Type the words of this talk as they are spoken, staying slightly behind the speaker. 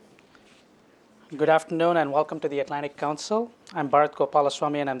Good afternoon and welcome to the Atlantic Council. I'm Bharat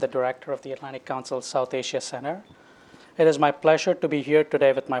Gopalaswamy and I'm the director of the Atlantic Council South Asia Center. It is my pleasure to be here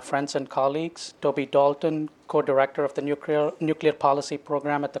today with my friends and colleagues, Toby Dalton, co-director of the Nuclear Policy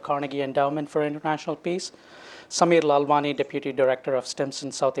Program at the Carnegie Endowment for International Peace, Samir Lalwani, deputy director of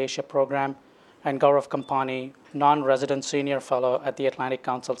Stimson South Asia Program, and Gaurav Kampani, non-resident senior fellow at the Atlantic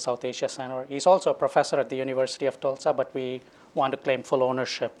Council South Asia Center. He's also a professor at the University of Tulsa, but we want to claim full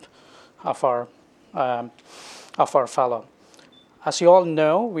ownership of our fellow. As you all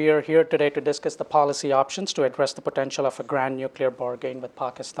know, we are here today to discuss the policy options to address the potential of a grand nuclear bargain with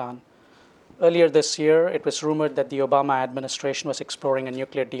Pakistan. Earlier this year, it was rumored that the Obama administration was exploring a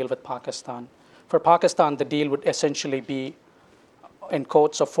nuclear deal with Pakistan. For Pakistan, the deal would essentially be, in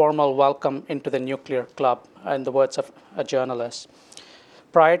quotes, a formal welcome into the nuclear club, in the words of a journalist.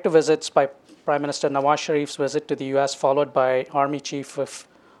 Prior to visits by Prime Minister Nawaz Sharif's visit to the US, followed by Army Chief of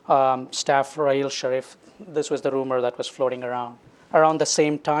Staff Raheel Sharif, this was the rumor that was floating around. Around the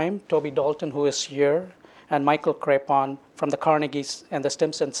same time, Toby Dalton, who is here, and Michael Crepon from the Carnegie and the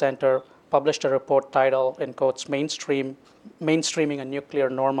Stimson Center published a report titled, in quotes, Mainstreaming a Nuclear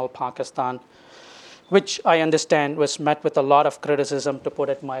Normal Pakistan, which I understand was met with a lot of criticism, to put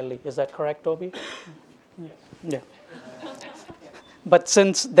it mildly. Is that correct, Toby? Yeah. But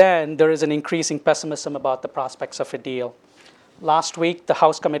since then, there is an increasing pessimism about the prospects of a deal. Last week, the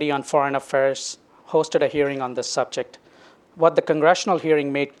House Committee on Foreign Affairs hosted a hearing on this subject. What the congressional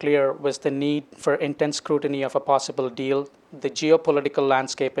hearing made clear was the need for intense scrutiny of a possible deal, the geopolitical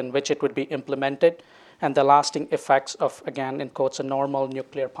landscape in which it would be implemented, and the lasting effects of, again, in quotes, a normal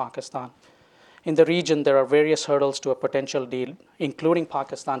nuclear Pakistan. In the region, there are various hurdles to a potential deal, including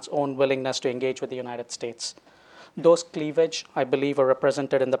Pakistan's own willingness to engage with the United States. Those cleavage, I believe, are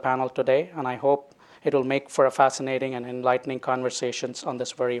represented in the panel today, and I hope it will make for a fascinating and enlightening conversations on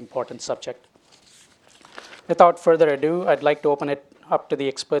this very important subject. Without further ado, I'd like to open it up to the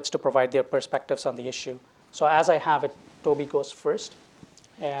experts to provide their perspectives on the issue. So as I have it, Toby goes first,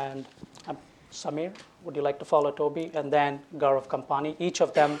 and Samir, would you like to follow Toby? And then Gaurav Kampani. Each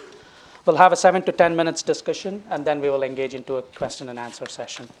of them will have a 7 to 10 minutes discussion, and then we will engage into a question and answer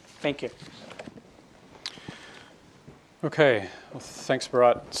session. Thank you. Okay, well, thanks,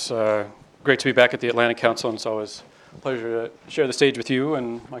 Bharat. It's great to be back at the Atlantic Council, and it's always a pleasure to share the stage with you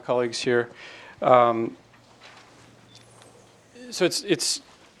and my colleagues here. So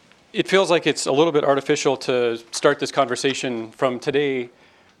it feels like it's a little bit artificial to start this conversation from today,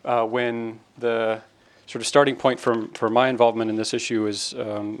 when the sort of starting point for my involvement in this issue is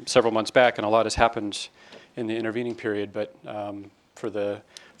several months back, and a lot has happened in the intervening period. But for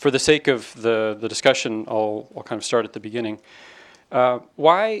the sake of the discussion, I'll kind of start at the beginning.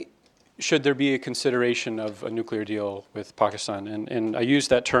 Why should there be a consideration of a nuclear deal with Pakistan? And I use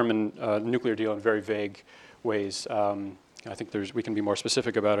that term in nuclear deal in very vague ways. I think we can be more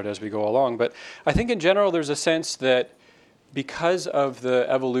specific about it as we go along. But I think in general there's a sense that because of the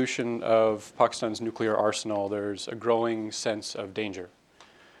evolution of Pakistan's nuclear arsenal, there's a growing sense of danger.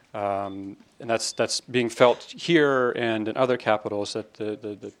 And that's being felt here and in other capitals, that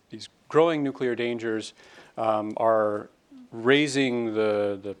these growing nuclear dangers are raising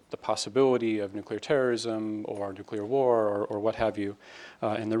the possibility of nuclear terrorism or nuclear war or what have you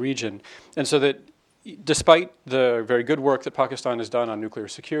in the region. And so that despite the very good work that Pakistan has done on nuclear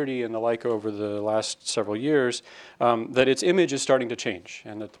security and the like over the last several years, that its image is starting to change,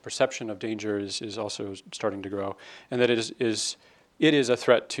 and that the perception of danger is also starting to grow, and that it is a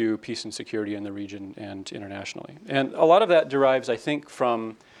threat to peace and security in the region and internationally. And a lot of that derives, I think,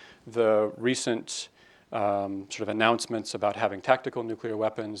 from the recent sort of announcements about having tactical nuclear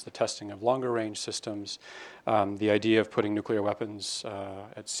weapons, the testing of longer range systems, the idea of putting nuclear weapons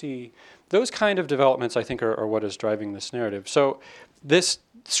at sea. Those kind of developments, I think, are what is driving this narrative. So this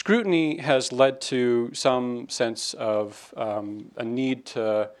scrutiny has led to some sense of a need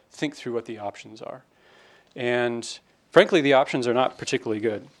to think through what the options are. And frankly, the options are not particularly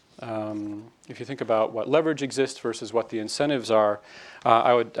good. If you think about what leverage exists versus what the incentives are,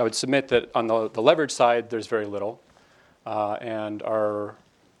 I would submit that on the leverage side, there's very little. And our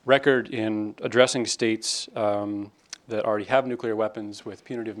record in addressing states that already have nuclear weapons with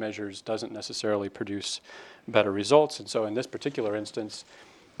punitive measures doesn't necessarily produce better results. And so in this particular instance,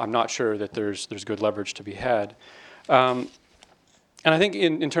 I'm not sure that there's good leverage to be had. And I think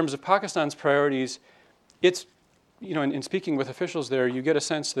in terms of Pakistan's priorities, it's, in speaking with officials there, you get a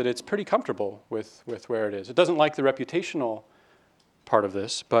sense that it's pretty comfortable with where it is. It doesn't like the reputational part of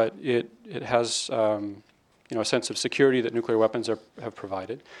this, but it has a sense of security that nuclear weapons have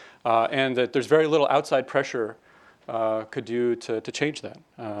provided, and that there's very little outside pressure could do to change that.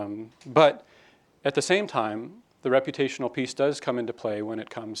 But at the same time, the reputational piece does come into play when it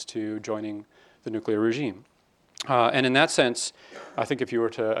comes to joining the nuclear regime. And in that sense, I think if you were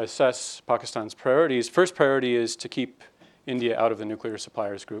to assess Pakistan's priorities, first priority is to keep India out of the nuclear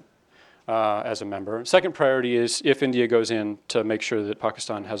suppliers group as a member. Second priority is, if India goes in, to make sure that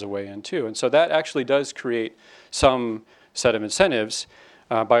Pakistan has a way in too. And so that actually does create some set of incentives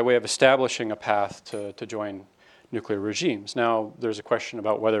by way of establishing a path to join nuclear regimes. Now, there's a question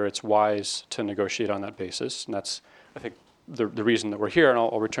about whether it's wise to negotiate on that basis, and that's, I think, the reason that we're here, and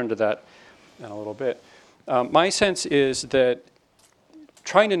I'll return to that in a little bit. My sense is that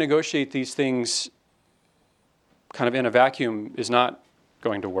trying to negotiate these things kind of in a vacuum is not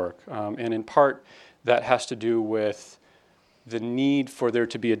going to work, and in part, that has to do with the need for there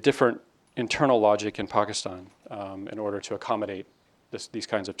to be a different internal logic in Pakistan in order to accommodate these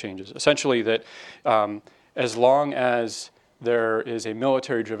kinds of changes. Essentially, that as long as there is a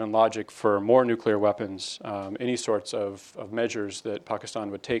military-driven logic for more nuclear weapons, any sorts of measures that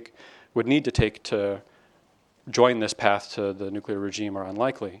Pakistan would need to take to join this path to the nuclear regime are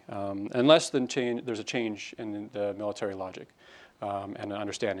unlikely, unless there's a change in the military logic and an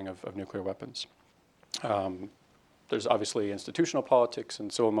understanding of nuclear weapons. There's obviously institutional politics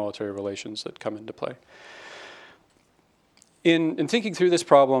and civil-military relations that come into play. In thinking through this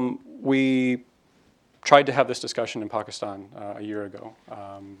problem, we tried to have this discussion in Pakistan a year ago.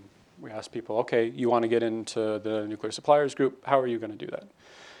 We asked people, okay, you want to get into the nuclear suppliers group, how are you going to do that?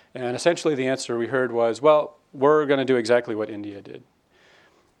 And essentially the answer we heard was, well, we're going to do exactly what India did,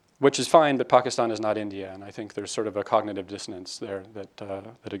 which is fine, but Pakistan is not India, and I think there's sort of a cognitive dissonance there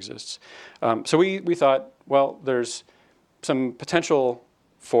that exists. So we thought, well, there's some potential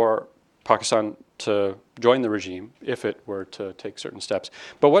for Pakistan to join the regime if it were to take certain steps.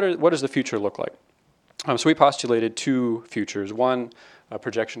 But what does the future look like? So we postulated two futures. One, a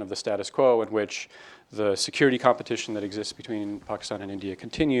projection of the status quo in which the security competition that exists between Pakistan and India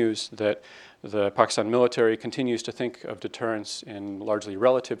continues, that the Pakistan military continues to think of deterrence in largely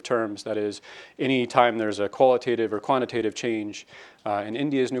relative terms. That is, any time there's a qualitative or quantitative change in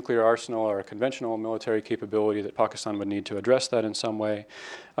India's nuclear arsenal or a conventional military capability, that Pakistan would need to address that in some way.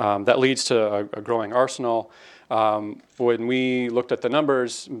 That leads to a growing arsenal. When we looked at the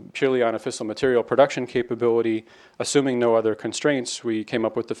numbers purely on a fissile material production capability, assuming no other constraints, we came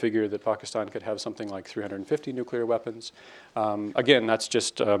up with the figure that Pakistan could have something like 350 nuclear weapons. Again, that's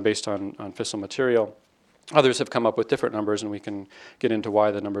just based on fissile material. Others have come up with different numbers, and we can get into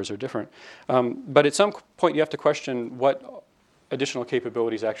why the numbers are different. But at some point, you have to question what additional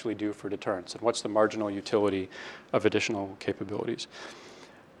capabilities actually do for deterrence, and what's the marginal utility of additional capabilities.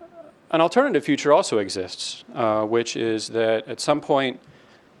 An alternative future also exists, which is that at some point,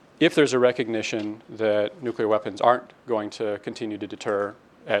 if there's a recognition that nuclear weapons aren't going to continue to deter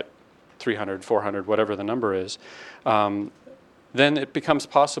at 300, 400, whatever the number is, then it becomes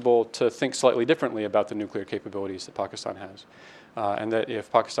possible to think slightly differently about the nuclear capabilities that Pakistan has. And that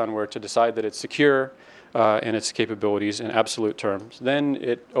if Pakistan were to decide that it's secure in its capabilities in absolute terms, then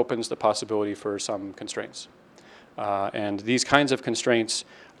it opens the possibility for some constraints. And these kinds of constraints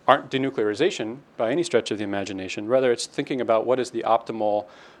aren't denuclearization by any stretch of the imagination. Rather, it's thinking about what is the optimal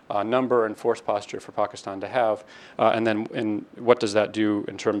number and force posture for Pakistan to have, and then what does that do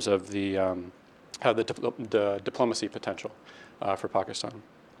in terms of the diplomacy potential for Pakistan.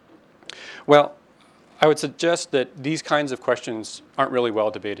 Well, I would suggest that these kinds of questions aren't really well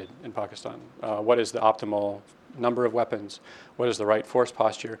debated in Pakistan. What is the optimal number of weapons? What is the right force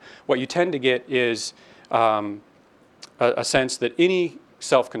posture? What you tend to get is a sense that any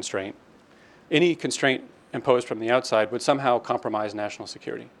self-constraint, any constraint imposed from the outside would somehow compromise national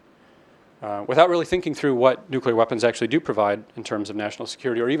security. Without really thinking through what nuclear weapons actually do provide in terms of national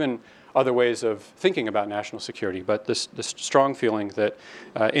security, or even other ways of thinking about national security, but this strong feeling that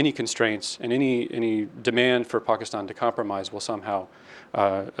any constraints and any demand for Pakistan to compromise will somehow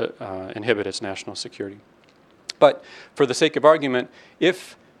inhibit its national security. But for the sake of argument,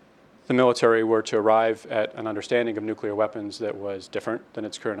 if the military were to arrive at an understanding of nuclear weapons that was different than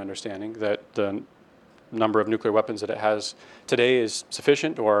its current understanding, that the number of nuclear weapons that it has today is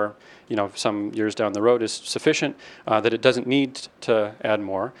sufficient, or some years down the road is sufficient, that it doesn't need to add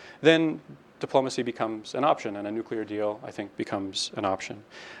more, then diplomacy becomes an option, and a nuclear deal, I think, becomes an option.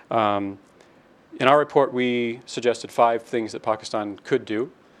 In our report, we suggested 5 things that Pakistan could do.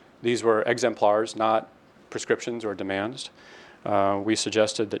 These were exemplars, not prescriptions or demands. We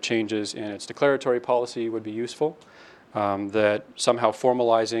suggested that changes in its declaratory policy would be useful, that somehow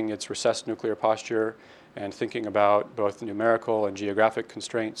formalizing its recessed nuclear posture and thinking about both numerical and geographic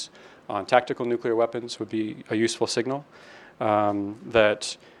constraints on tactical nuclear weapons would be a useful signal,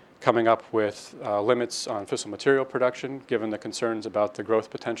 that coming up with limits on fissile material production, given the concerns about the growth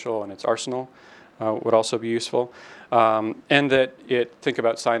potential and its arsenal, would also be useful. And that it think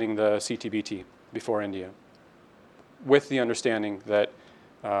about signing the CTBT before India, with the understanding that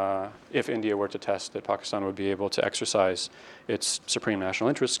if India were to test, that Pakistan would be able to exercise its Supreme National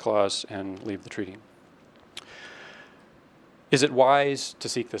Interest Clause and leave the treaty. Is it wise to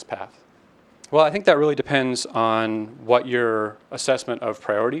seek this path? Well, I think that really depends on what your assessment of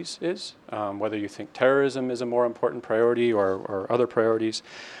priorities is, whether you think terrorism is a more important priority or other priorities.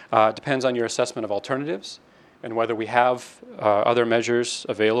 It depends on your assessment of alternatives and whether we have other measures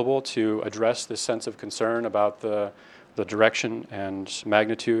available to address this sense of concern about the direction and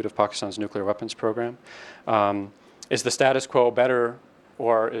magnitude of Pakistan's nuclear weapons program. Is the status quo better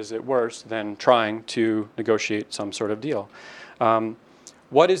or is it worse than trying to negotiate some sort of deal?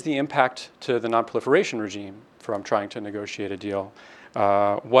 What is the impact to the non-proliferation regime from trying to negotiate a deal?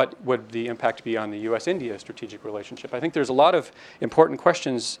 What would the impact be on the U.S.-India strategic relationship? I think there's a lot of important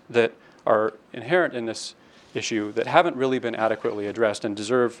questions that are inherent in this issue that haven't really been adequately addressed and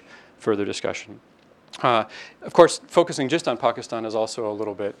deserve further discussion. Of course, focusing just on Pakistan is also a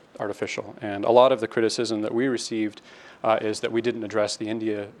little bit artificial, and a lot of the criticism that we received is that we didn't address the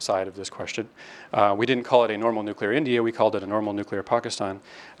India side of this question. We didn't call it a normal nuclear India, we called it a normal nuclear Pakistan.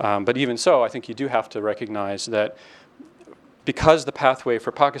 But even so, I think you do have to recognize that because the pathway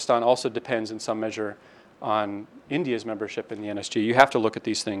for Pakistan also depends in some measure on India's membership in the NSG, you have to look at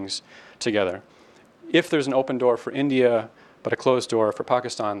these things together. If there's an open door for India, but a closed door for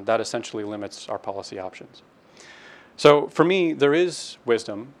Pakistan, that essentially limits our policy options. So for me, there is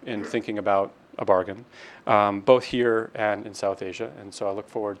wisdom in thinking about a bargain, both here and in South Asia, and so I look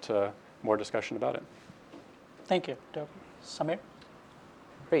forward to more discussion about it. Thank you. Samir?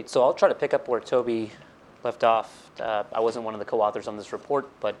 Great. So I'll try to pick up where Toby left off. I wasn't one of the co-authors on this report,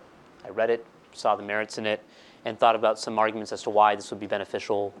 but I read it, saw the merits in it, and thought about some arguments as to why this would be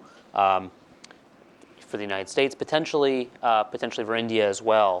beneficial for the United States, potentially for India as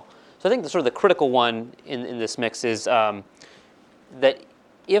well. So I think the critical one in this mix is that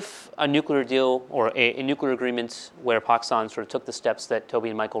if a nuclear deal or a nuclear agreement where Pakistan sort of took the steps that Toby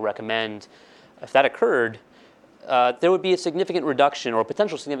and Michael recommend, if that occurred, there would be a significant reduction or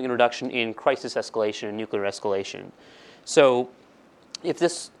potential significant reduction in crisis escalation and nuclear escalation. So if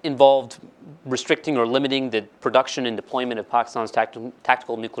this involved restricting or limiting the production and deployment of Pakistan's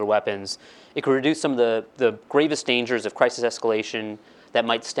tactical nuclear weapons, it could reduce some of the gravest dangers of crisis escalation that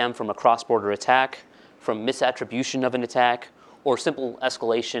might stem from a cross-border attack, from misattribution of an attack, or simple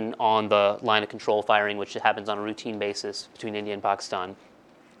escalation on the line of control firing, which happens on a routine basis between India and Pakistan.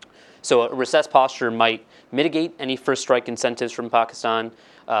 So a recessed posture might mitigate any first strike incentives from Pakistan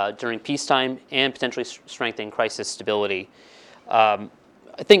during peacetime and potentially strengthen crisis stability.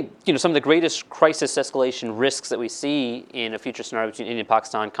 I think some of the greatest crisis escalation risks that we see in a future scenario between India and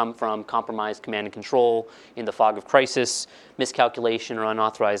Pakistan come from compromised command and control in the fog of crisis, miscalculation or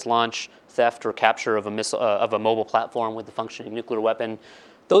unauthorized launch, theft or capture of a mobile platform with a functioning nuclear weapon.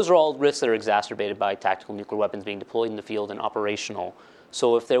 Those are all risks that are exacerbated by tactical nuclear weapons being deployed in the field and operational.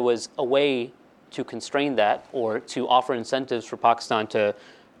 So if there was a way to constrain that or to offer incentives for Pakistan to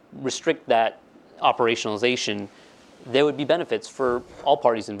restrict that operationalization, there would be benefits for all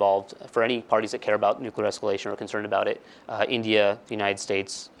parties involved, for any parties that care about nuclear escalation or are concerned about it, India, the United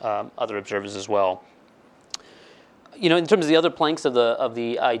States, other observers as well. In terms of the other planks of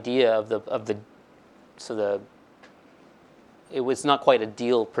the idea it was not quite a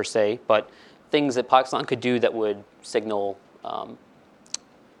deal per se, but things that Pakistan could do that would signal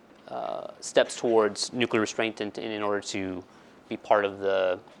steps towards nuclear restraint in order to be part of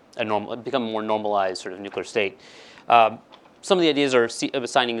become a more normalized sort of nuclear state. Some of the ideas are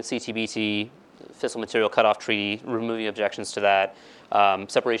signing the CTBT, fissile material cutoff treaty, removing objections to that,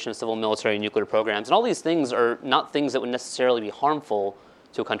 separation of civil, military, and nuclear programs. And all these things are not things that would necessarily be harmful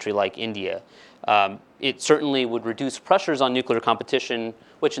to a country like India. It certainly would reduce pressures on nuclear competition,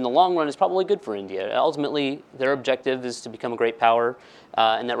 which in the long run is probably good for India. Ultimately, their objective is to become a great power,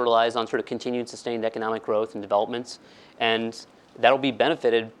 and that relies on sort of continued sustained economic growth and development. And that'll be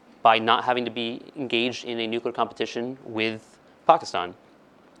benefited by not having to be engaged in a nuclear competition with Pakistan.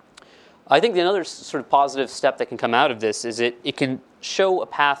 I think another sort of positive step that can come out of this is it can show a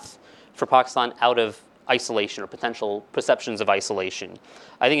path for Pakistan out of isolation or potential perceptions of isolation.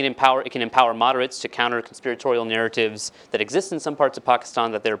 I think it can empower moderates to counter conspiratorial narratives that exist in some parts of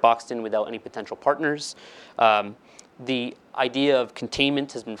Pakistan that they're boxed in without any potential partners. the idea of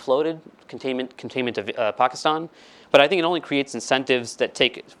containment has been floated, containment of Pakistan, but I think it only creates incentives that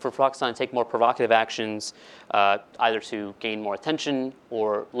for Pakistan to take more provocative actions, either to gain more attention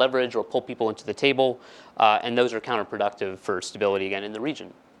or leverage or pull people into the table, and those are counterproductive for stability again in the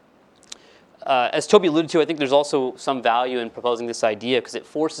region. As Toby alluded to, I think there's also some value in proposing this idea because it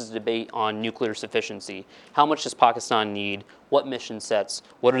forces a debate on nuclear sufficiency. How much does Pakistan need? What mission sets?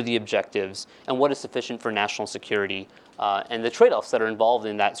 What are the objectives? And what is sufficient for national security? And the trade-offs that are involved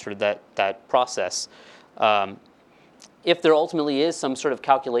in that that process. If there ultimately is some sort of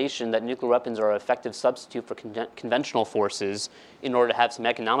calculation that nuclear weapons are an effective substitute for conventional forces in order to have some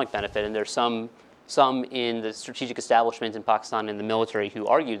economic benefit, and there's some in the strategic establishment in Pakistan and the military who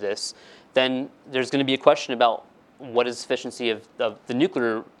argue this, then there's going to be a question about what is sufficiency of the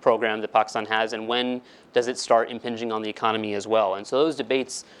nuclear program that Pakistan has, and when does it start impinging on the economy as well. And so those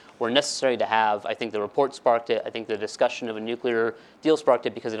debates were necessary to have. I think the report sparked it. I think the discussion of a nuclear deal sparked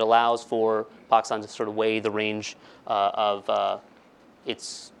it because it allows for Pakistan to sort of weigh the range of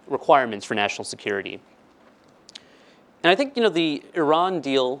its requirements for national security. And I think the Iran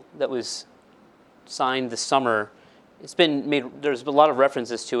deal that was signed this summer, it's been made. There's a lot of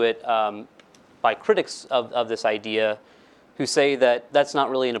references to it by critics of this idea, who say that that's not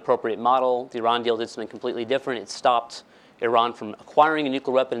really an appropriate model. The Iran deal did something completely different. It stopped Iran from acquiring a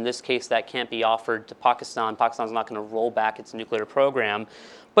nuclear weapon. In this case, that can't be offered to Pakistan. Pakistan's not going to roll back its nuclear program.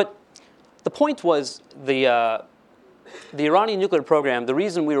 But the point was the Iranian nuclear program, the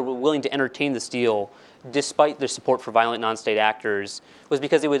reason we were willing to entertain this deal, despite their support for violent non-state actors, was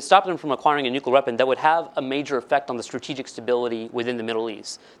because it would stop them from acquiring a nuclear weapon that would have a major effect on the strategic stability within the Middle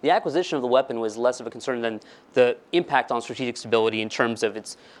East. The acquisition of the weapon was less of a concern than the impact on strategic stability in terms of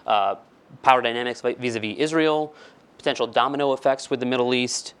its power dynamics vis-a-vis Israel, potential domino effects with the Middle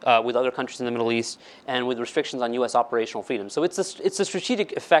East, with other countries in the Middle East, and with restrictions on U.S. operational freedom. So it's the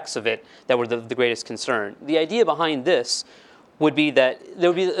strategic effects of it that were the greatest concern. The idea behind this would be that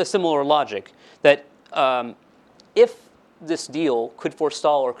there would be a similar logic, that if this deal could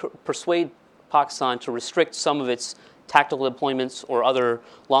forestall or persuade Pakistan to restrict some of its tactical deployments or other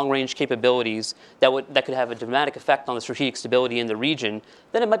long-range capabilities that could have a dramatic effect on the strategic stability in the region,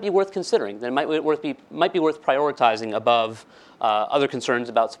 then it might be worth considering. Then it might be worth prioritizing above other concerns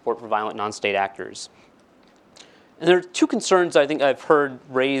about support for violent non-state actors. And there are two concerns I think I've heard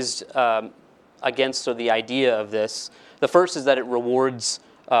raised against the idea of this. The first is that it rewards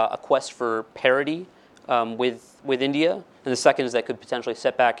a quest for parity with India, and the second is that it could potentially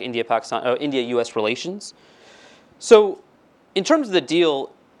set back India-U.S. relations. So, in terms of the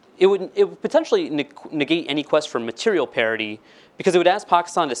deal, it would potentially negate any quest for material parity, because it would ask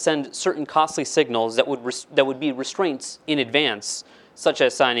Pakistan to send certain costly signals that would be restraints in advance, such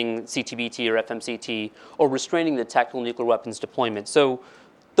as signing CTBT or FMCT, or restraining the tactical nuclear weapons deployment. So,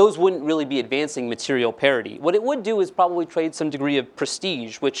 those wouldn't really be advancing material parity. What it would do is probably trade some degree of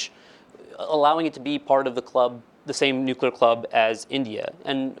prestige, which allowing it to be part of the club, the same nuclear club as India.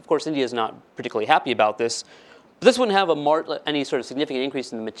 And of course, India is not particularly happy about this. But this wouldn't have any sort of significant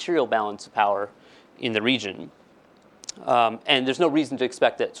increase in the material balance of power in the region. And there's no reason to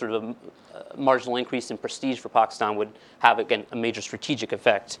expect that sort of a marginal increase in prestige for Pakistan would have, again, a major strategic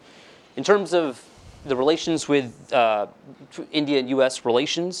effect. In terms of the relations with India and U.S.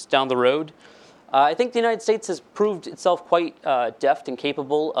 relations down the road, I think the United States has proved itself quite deft and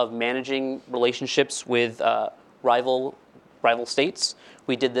capable of managing relationships with rival states.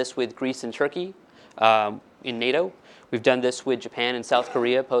 We did this with Greece and Turkey in NATO. We've done this with Japan and South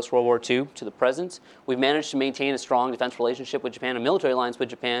Korea post-World War II to the present. We've managed to maintain a strong defense relationship with Japan and military alliance with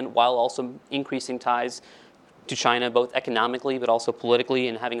Japan while also increasing ties to China, both economically but also politically,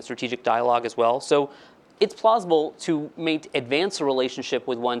 and having a strategic dialogue as well. So it's plausible to advance a relationship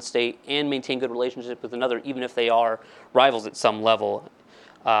with one state and maintain good relationship with another, even if they are rivals at some level.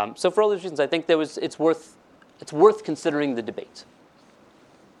 So for all those reasons, I think it's worth considering the debate.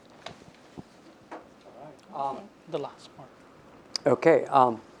 The last part. Okay.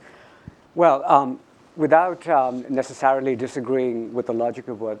 Without necessarily disagreeing with the logic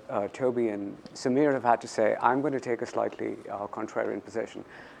of what Toby and Samir have had to say, I'm going to take a slightly contrarian position.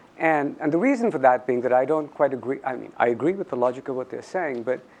 And the reason for that being that I don't quite agree. I mean, I agree with the logic of what they're saying,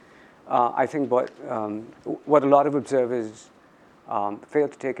 but I think what a lot of observers fail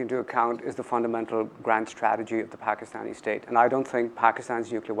to take into account is the fundamental grand strategy of the Pakistani state. And I don't think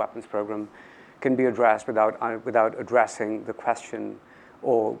Pakistan's nuclear weapons program can be addressed without addressing the question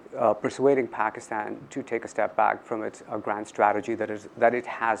or persuading Pakistan to take a step back from its grand strategy that it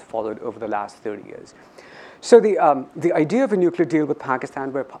has followed over the last 30 years. So the idea of a nuclear deal with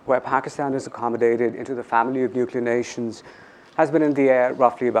Pakistan, where Pakistan is accommodated into the family of nuclear nations, has been in the air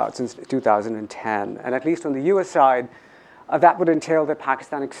roughly about since 2010. And at least on the US side, that would entail that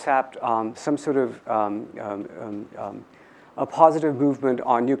Pakistan accept some sort of a positive movement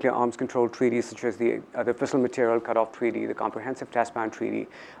on nuclear arms control treaties, such as the Fissile Material Cutoff Treaty, the Comprehensive Test Ban Treaty,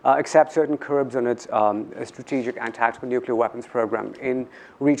 accept certain curbs on its strategic and tactical nuclear weapons program in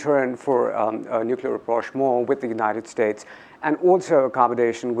return for a nuclear rapprochement with the United States, and also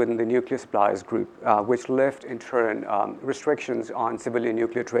accommodation within the Nuclear Suppliers Group, which lift, in turn, restrictions on civilian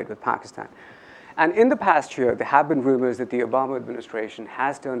nuclear trade with Pakistan. And in the past year, there have been rumors that the Obama administration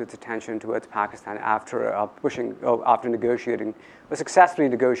has turned its attention towards Pakistan after successfully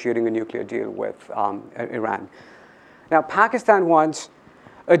negotiating a nuclear deal with Iran. Now, Pakistan wants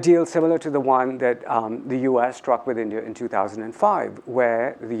a deal similar to the one that the US struck with India in 2005,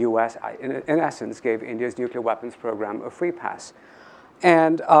 where the US, in essence, gave India's nuclear weapons program a free pass.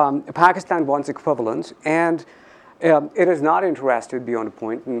 And Pakistan wants equivalence, and it is not interested, beyond a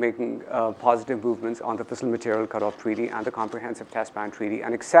point, in making positive movements on the Fissile Material Cutoff Treaty and the Comprehensive Test Ban Treaty,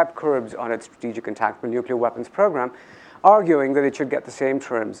 and accept curbs on its strategic and tactical nuclear weapons program, arguing that it should get the same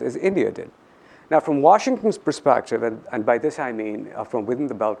terms as India did. Now, from Washington's perspective, and by this I mean from within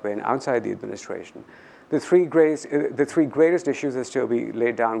the Beltway and outside the administration, the three greatest issues as Toby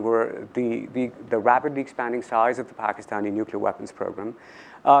laid down were the rapidly expanding size of the Pakistani nuclear weapons program,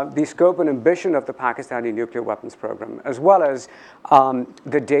 the scope and ambition of the Pakistani nuclear weapons program, as well as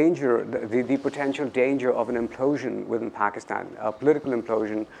the potential danger of an implosion within Pakistan, a political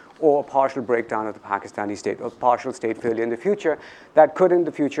implosion or a partial breakdown of the Pakistani state, or partial state failure in the future that could in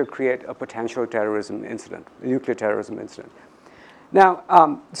the future create a potential terrorism incident, a nuclear terrorism incident. Now,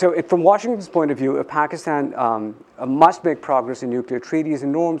 from Washington's point of view, if Pakistan must make progress in nuclear treaties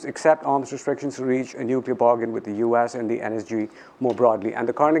and norms, accept arms restrictions to reach a nuclear bargain with the US and the NSG more broadly. And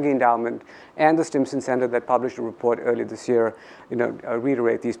the Carnegie Endowment and the Stimson Center that published a report earlier this year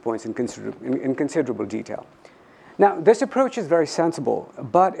reiterate these points in considerable detail. Now, this approach is very sensible,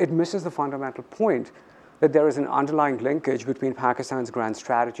 but it misses the fundamental point that there is an underlying linkage between Pakistan's grand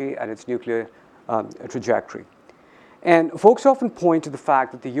strategy and its nuclear trajectory. And folks often point to the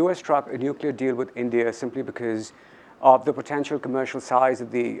fact that the US struck a nuclear deal with India simply because of the potential commercial size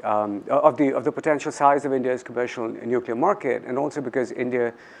of the potential size of India's commercial nuclear market, and also because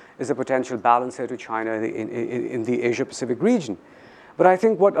India is a potential balancer to China in the Asia-Pacific region. But I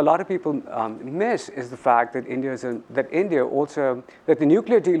think what a lot of people miss is the fact that the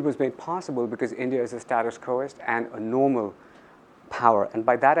nuclear deal was made possible because India is a status quoist and a normal power, and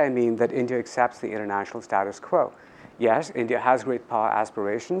by that I mean that India accepts the international status quo. Yes, India has great power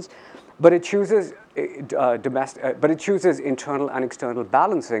aspirations, but it chooses internal and external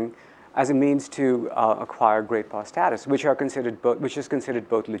balancing as a means to acquire great power status, which is considered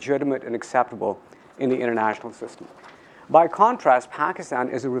both legitimate and acceptable in the international system. By contrast, Pakistan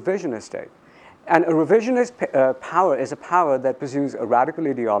is a revisionist state, and a revisionist power is a power that pursues a radical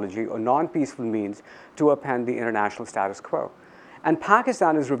ideology or non-peaceful means to upend the international status quo. And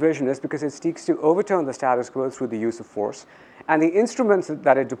Pakistan is revisionist because it seeks to overturn the status quo through the use of force, and the instruments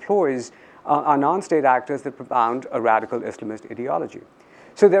that it deploys are non-state actors that propound a radical Islamist ideology.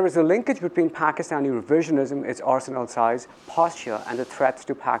 So there is a linkage between Pakistani revisionism, its arsenal size, posture, and the threats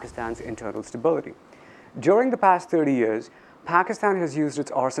to Pakistan's internal stability. During the past 30 years, Pakistan has used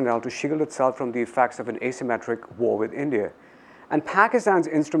its arsenal to shield itself from the effects of an asymmetric war with India. And Pakistan's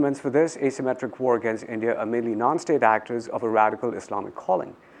instruments for this asymmetric war against India are mainly non-state actors of a radical Islamic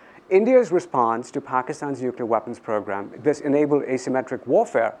calling. India's response to Pakistan's nuclear weapons program, this enabled asymmetric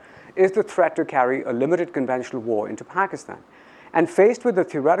warfare, is the threat to carry a limited conventional war into Pakistan. And faced with the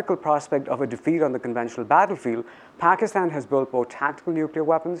theoretical prospect of a defeat on the conventional battlefield, Pakistan has built both tactical nuclear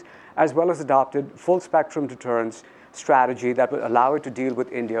weapons as well as adopted full-spectrum deterrence strategy that will allow it to deal with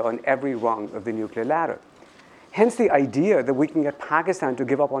India on every rung of the nuclear ladder. Hence, the idea that we can get Pakistan to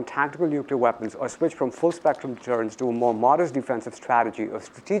give up on tactical nuclear weapons or switch from full-spectrum deterrence to a more modest defensive strategy of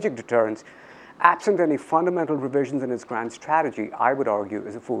strategic deterrence, absent any fundamental revisions in its grand strategy, I would argue,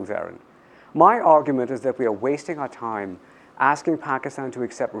 is a fool's errand. My argument is that we are wasting our time asking Pakistan to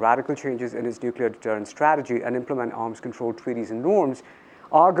accept radical changes in its nuclear deterrence strategy and implement arms control treaties and norms.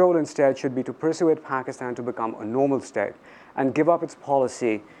 Our goal instead should be to persuade Pakistan to become a normal state and give up its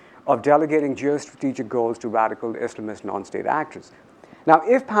policy of delegating geostrategic goals to radical Islamist non-state actors. Now,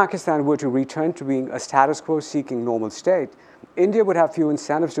 if Pakistan were to return to being a status quo-seeking normal state, India would have few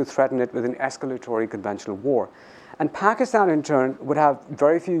incentives to threaten it with an escalatory conventional war. And Pakistan, in turn, would have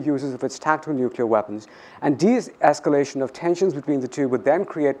very few uses of its tactical nuclear weapons, and de-escalation of tensions between the two would then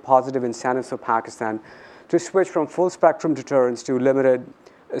create positive incentives for Pakistan to switch from full-spectrum deterrence to limited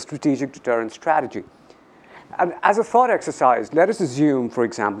strategic deterrence strategy. And as a thought exercise, let us assume, for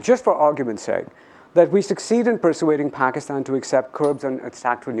example, just for argument's sake, that we succeed in persuading Pakistan to accept curbs on its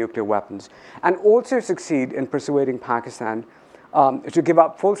tactical nuclear weapons, and also succeed in persuading Pakistan to give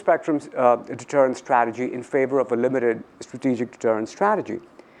up full-spectrum deterrence strategy in favor of a limited strategic deterrence strategy.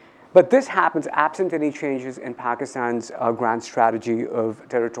 But this happens absent any changes in Pakistan's grand strategy of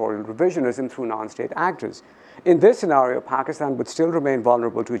territorial revisionism through non-state actors. In this scenario, Pakistan would still remain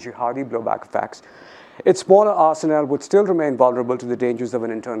vulnerable to jihadi blowback effects. Its smaller arsenal would still remain vulnerable to the dangers of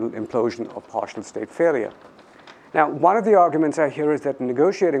an internal implosion or partial state failure. Now, one of the arguments I hear is that in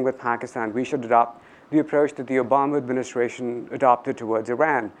negotiating with Pakistan, we should adopt the approach that the Obama administration adopted towards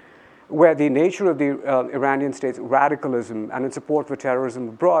Iran, where the nature of the Iranian state's radicalism and its support for terrorism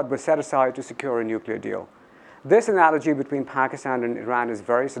abroad was set aside to secure a nuclear deal. This analogy between Pakistan and Iran is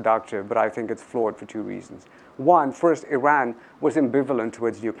very seductive, but I think it's flawed for two reasons. One, first, Iran was ambivalent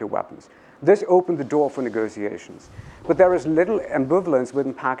towards nuclear weapons. This opened the door for negotiations. But there is little ambivalence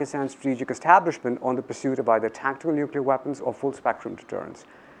within Pakistan's strategic establishment on the pursuit of either tactical nuclear weapons or full-spectrum deterrence.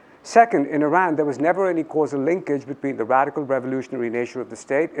 Second, in Iran, there was never any causal linkage between the radical revolutionary nature of the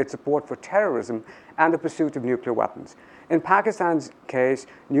state, its support for terrorism, and the pursuit of nuclear weapons. In Pakistan's case,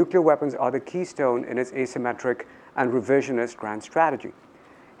 nuclear weapons are the keystone in its asymmetric and revisionist grand strategy.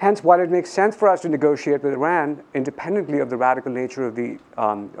 Hence, while it makes sense for us to negotiate with Iran independently of the radical nature of the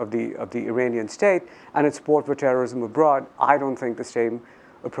Iranian state and its support for terrorism abroad, I don't think the same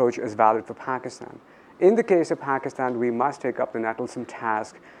approach is valid for Pakistan. In the case of Pakistan, we must take up the nettlesome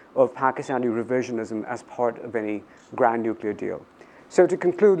task of Pakistani revisionism as part of any grand nuclear deal. So to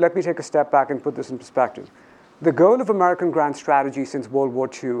conclude, let me take a step back and put this in perspective. The goal of American grand strategy since World War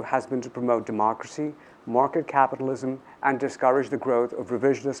II has been to promote democracy, market capitalism, and discourage the growth of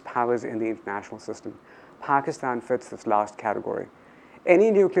revisionist powers in the international system. Pakistan fits this last category.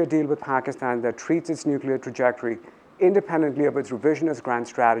 Any nuclear deal with Pakistan that treats its nuclear trajectory independently of its revisionist grand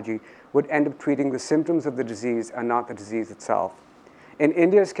strategy would end up treating the symptoms of the disease and not the disease itself. In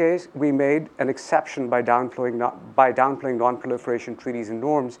India's case, we made an exception by downplaying non-proliferation treaties and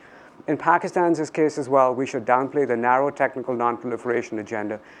norms. In Pakistan's case as well, we should downplay the narrow technical non-proliferation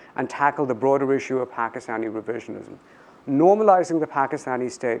agenda and tackle the broader issue of Pakistani revisionism. Normalizing the Pakistani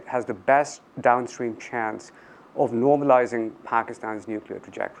state has the best downstream chance of normalizing Pakistan's nuclear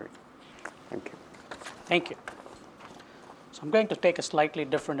trajectory. Thank you. Thank you. So I'm going to take a slightly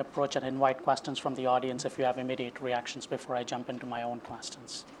different approach and invite questions from the audience if you have immediate reactions before I jump into my own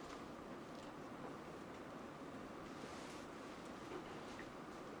questions.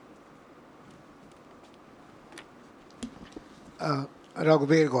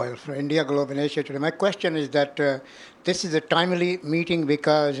 Raghuveer Goyal for India Globe Initiative. My question is that this is a timely meeting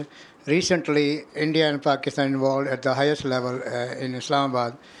because recently India and Pakistan involved at the highest level in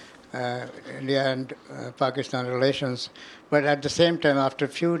Islamabad, India and Pakistan relations. But at the same time, after a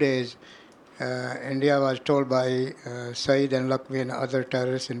few days, India was told by Saeed and Lakhvi and other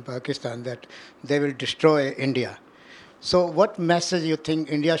terrorists in Pakistan that they will destroy India. So what message you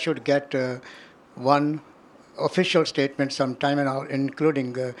think India should get one official statement sometime,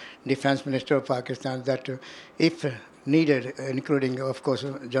 including Defense Minister of Pakistan, that if needed, including, of course,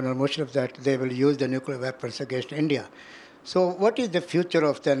 General Musharraf, that they will use the nuclear weapons against India. So what is the future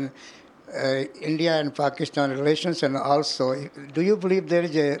of then India and Pakistan relations? And also, do you believe there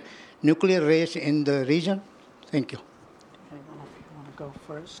is a nuclear race in the region? Thank you. Anyone of you want to go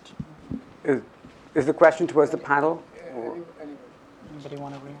first? Is the question towards the panel? Anybody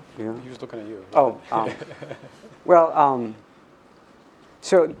want to read? Yeah. He was looking at you. Oh, well,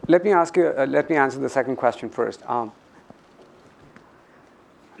 so let me answer the second question first.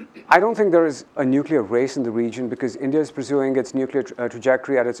 I don't think there is a nuclear race in the region because India is pursuing its nuclear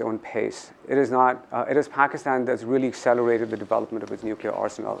trajectory at its own pace. It is not. It is Pakistan that's really accelerated the development of its nuclear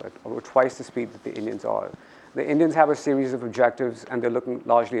arsenal at over twice the speed that the Indians are. The Indians have a series of objectives, and they're looking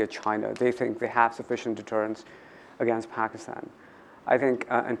largely at China. They think they have sufficient deterrence against Pakistan. I think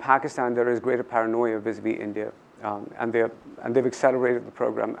in Pakistan there is greater paranoia vis-a-vis India, and they've accelerated the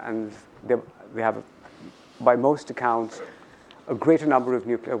program, and they have, by most accounts, a greater number of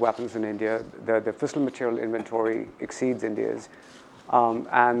nuclear weapons in India. The fissile material inventory exceeds India's,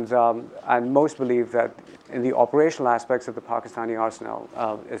 and most believe that in the operational aspects of the Pakistani arsenal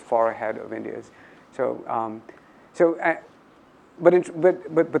is far ahead of India's. But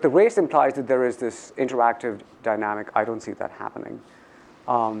the race implies that there is this interactive dynamic. I don't see that happening.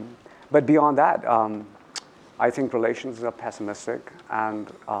 But beyond that, I think relations are pessimistic,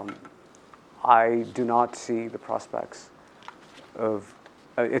 and I do not see the prospects of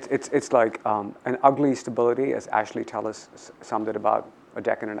it's like an ugly stability, as Ashley Tellis summed it about a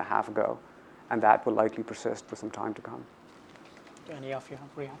decade and a half ago, and that will likely persist for some time to come. Do any of you have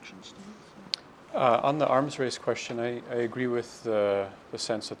reactions to this? On the arms race question, I agree with the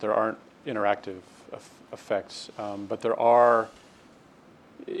sense that there aren't interactive effects, but there are,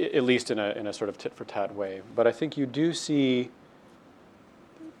 at least in a sort of tit-for-tat way. But I think you do see,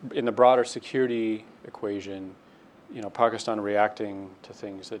 in the broader security equation, Pakistan reacting to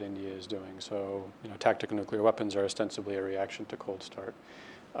things that India is doing. So, tactical nuclear weapons are ostensibly a reaction to Cold Start.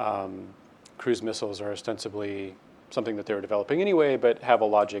 Cruise missiles are ostensibly something that they were developing anyway, but have a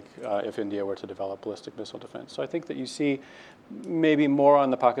logic if India were to develop ballistic missile defense. So I think that you see maybe more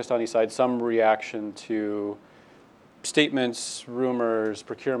on the Pakistani side some reaction to statements, rumors,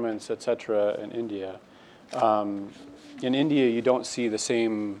 procurements, et cetera, in India. In India, you don't see the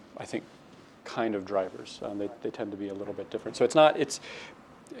same, I think, kind of drivers. They tend to be a little bit different. So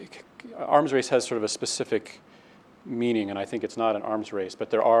arms race has sort of a specific meaning, and I think it's not an arms race, but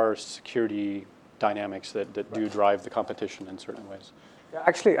there are security dynamics that do drive the competition in certain ways. Yeah,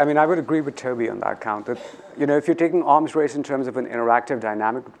 actually, I mean, I would agree with Toby on that count. That, if you're taking arms race in terms of an interactive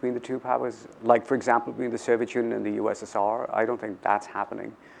dynamic between the two powers, like, for example, between the Soviet Union and the USSR, I don't think that's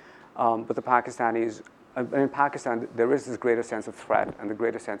happening. But the Pakistanis, in Pakistan, there is this greater sense of threat and the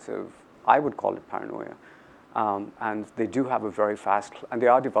greater sense of, I would call it paranoia. And they do have a very fast, and they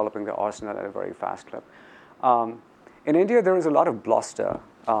are developing their arsenal at a very fast clip. In India, there is a lot of bluster,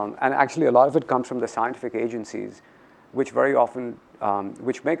 and actually a lot of it comes from the scientific agencies, which very often,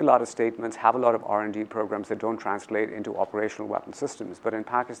 which make a lot of statements, have a lot of R&D programs that don't translate into operational weapon systems. But in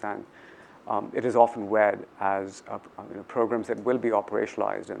Pakistan, it is often read as programs that will be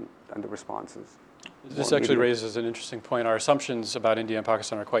operationalized and the responses. This actually raises an interesting point. Our assumptions about India and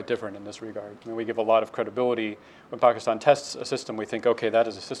Pakistan are quite different in this regard. I mean, we give a lot of credibility. When Pakistan tests a system, we think, okay, that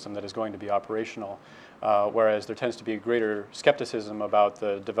is a system that is going to be operational, whereas there tends to be greater skepticism about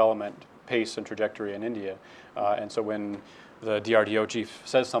the development pace and trajectory in India. And so when the DRDO chief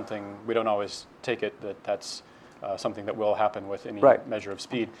says something, we don't always take it that that's something that will happen with any measure of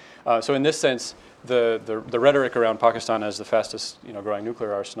speed. So in this sense, the rhetoric around Pakistan as the fastest growing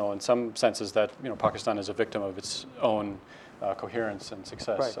nuclear arsenal, in some senses that Pakistan is a victim of its own coherence and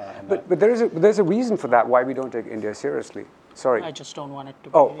success. Right. But there's a reason for that, why we don't take India seriously. Sorry. I just don't want it to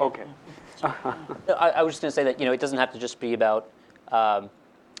be. Oh, okay. I was just going to say that it doesn't have to just be about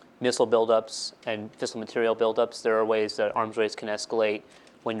missile buildups and fissile material buildups. There are ways that arms race can escalate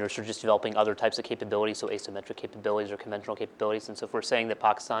when you're sort of just developing other types of capabilities, so asymmetric capabilities or conventional capabilities. And so if we're saying that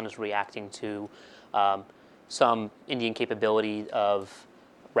Pakistan is reacting to some Indian capability of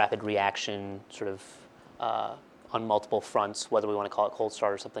rapid reaction, sort of on multiple fronts, whether we want to call it cold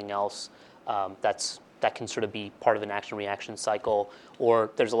start or something else, that can sort of be part of an action-reaction cycle.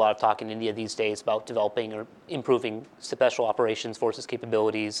 Or there's a lot of talk in India these days about developing or improving special operations forces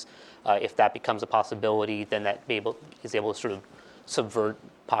capabilities. If that becomes a possibility, then that is able to sort of subvert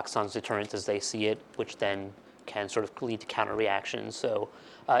Pakistan's deterrence as they see it, which then can sort of lead to counter-reactions. So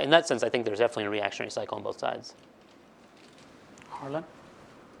in that sense, I think there's definitely a reactionary cycle on both sides. Harlan?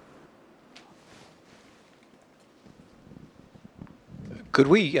 Could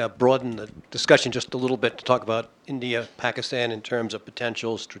we broaden the discussion just a little bit to talk about India, Pakistan in terms of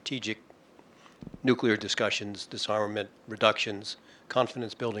potential strategic nuclear discussions, disarmament reductions,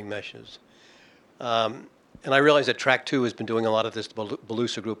 confidence-building measures? And I realize that Track 2 has been doing a lot of this. The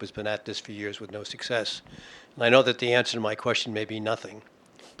Balusa group has been at this for years with no success. And I know that the answer to my question may be nothing,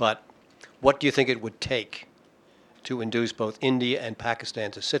 but what do you think it would take to induce both India and Pakistan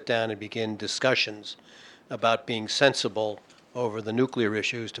to sit down and begin discussions about being sensible over the nuclear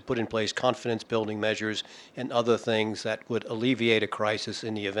issues, to put in place confidence-building measures and other things that would alleviate a crisis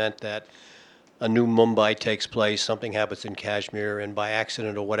in the event that a new Mumbai takes place, something happens in Kashmir, and by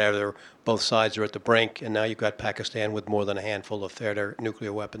accident or whatever, both sides are at the brink, and now you've got Pakistan with more than a handful of theater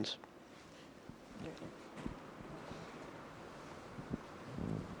nuclear weapons?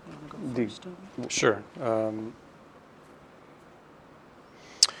 Sure.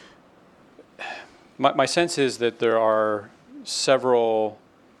 My sense is that there are several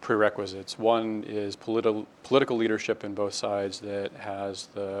prerequisites. One is political leadership in both sides that has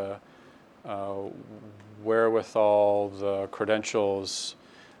the wherewithal, the credentials,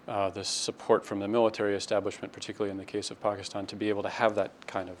 the support from the military establishment, particularly in the case of Pakistan, to be able to have that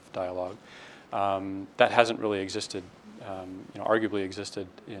kind of dialogue. That hasn't really existed, arguably existed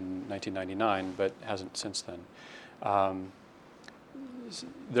in 1999, but hasn't since then.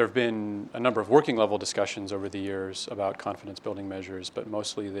 There have been a number of working level discussions over the years about confidence building measures, but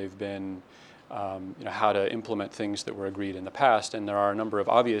mostly they've been how to implement things that were agreed in the past. And there are a number of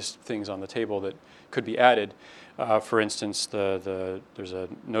obvious things on the table that could be added. For instance, there's a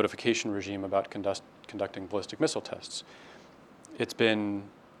notification regime about conducting ballistic missile tests. It's been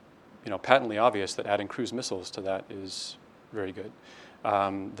patently obvious that adding cruise missiles to that is very good.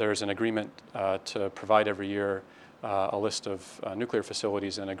 There's an agreement to provide every year a list of nuclear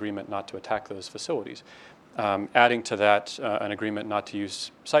facilities and an agreement not to attack those facilities. Adding to that an agreement not to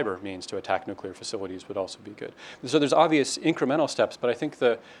use cyber means to attack nuclear facilities would also be good. So there's obvious incremental steps, but I think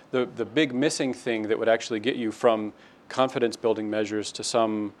the big missing thing that would actually get you from confidence building measures to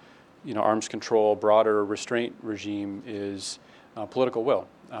some arms control, broader restraint regime is political will.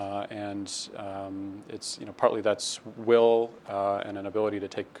 It's partly that's will and an ability to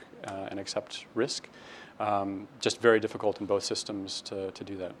take and accept risk. Just very difficult in both systems to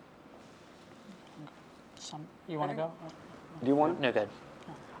do that. You want to go? Do you want? No, good.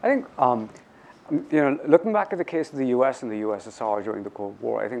 I think, looking back at the case of the U.S. and the USSR during the Cold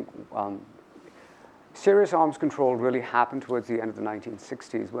War, I think serious arms control really happened towards the end of the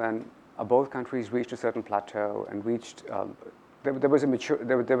 1960s when both countries reached a certain plateau and reached. There was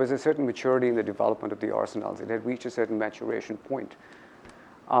a certain maturity in the development of the arsenals. It had reached a certain maturation point.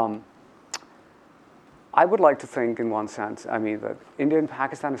 I would like to think, in one sense, that India and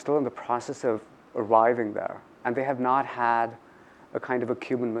Pakistan are still in the process of arriving there, and they have not had a kind of a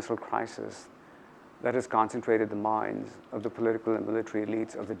Cuban Missile Crisis that has concentrated the minds of the political and military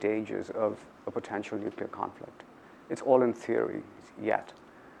elites of the dangers of a potential nuclear conflict. It's all in theory yet.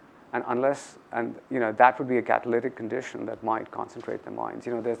 And that would be a catalytic condition that might concentrate the minds.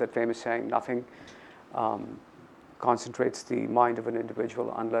 There's that famous saying, nothing concentrates the mind of an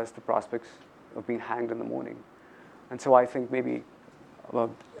individual unless the prospects of being hanged in the morning. And so I think maybe,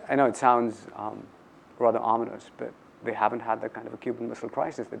 I know it sounds rather ominous, but they haven't had that kind of a Cuban Missile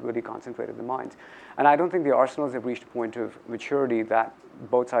Crisis that really concentrated the minds. And I don't think the arsenals have reached a point of maturity that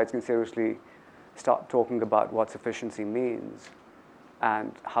both sides can seriously start talking about what sufficiency means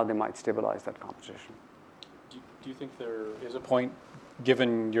and how they might stabilize that competition. Do you think there is a point,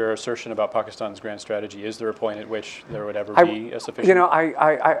 given your assertion about Pakistan's grand strategy, is there a point at which there would ever be a sufficient?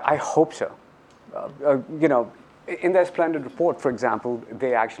 I hope so. In their splendid report, for example,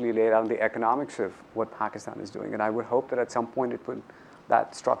 they actually laid out the economics of what Pakistan is doing, and I would hope that at some point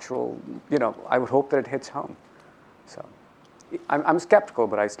that structural, I would hope that it hits home. So I'm skeptical,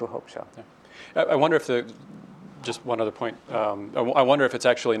 but I still hope so. Yeah. I wonder if just one other point, I wonder if it's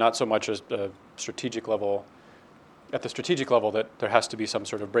actually not so much as a strategic level, at the strategic level that there has to be some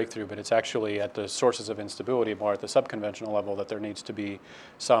sort of breakthrough, but it's actually at the sources of instability, more at the subconventional level, that there needs to be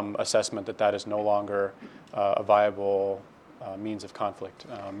some assessment that is no longer a viable means of conflict.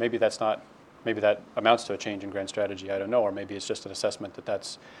 Maybe that amounts to a change in grand strategy, I don't know, or maybe it's just an assessment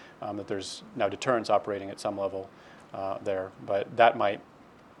that there's now deterrence operating at some level there, but that might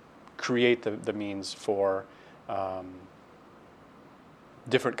create the means for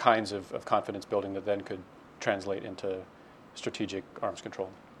different kinds of confidence building that then could translate into strategic arms control.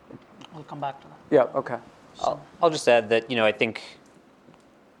 We'll come back to that. Yeah, okay. I'll just add that, I think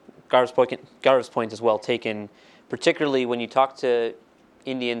Gaurav's point is well taken, particularly when you talk to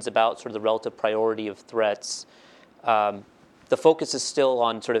Indians about sort of the relative priority of threats. The focus is still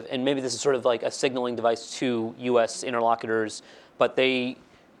on and maybe this is sort of like a signaling device to U.S. interlocutors, but they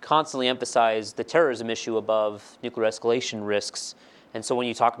constantly emphasize the terrorism issue above nuclear escalation risks. And so when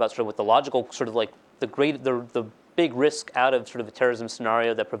you talk about sort of what the logical sort of like the big risk out of sort of a terrorism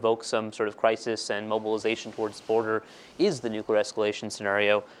scenario that provokes some sort of crisis and mobilization towards the border is the nuclear escalation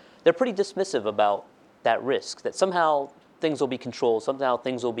scenario, they're pretty dismissive about that risk, that somehow things will be controlled, somehow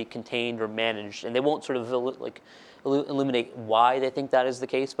things will be contained or managed, and they won't sort of illuminate why they think that is the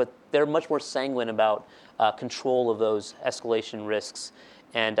case, but they're much more sanguine about control of those escalation risks.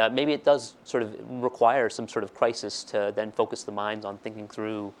 And maybe it does sort of require some sort of crisis to then focus the minds on thinking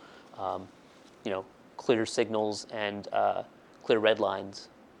through clear signals and clear red lines.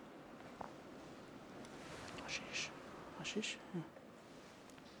 Ashish?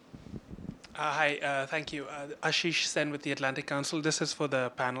 Hi, thank you. Ashish Sen with the Atlantic Council. This is for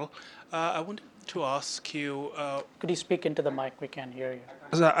the panel. I wanted to ask you... Could you speak into the mic? We can't hear you.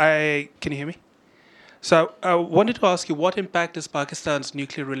 Can you hear me? So I wanted to ask you, what impact does Pakistan's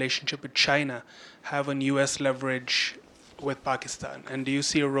nuclear relationship with China have on U.S. leverage with Pakistan? And do you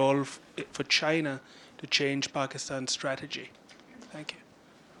see a role for China to change Pakistan's strategy? Thank you.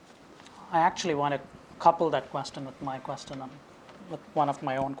 I actually want to couple that question with my question, with one of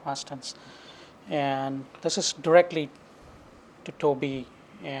my own questions. And this is directly to Toby,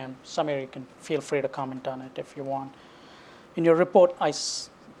 and Samir, you can feel free to comment on it if you want. In your report,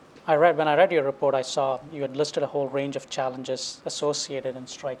 when I read your report, I saw you had listed a whole range of challenges associated in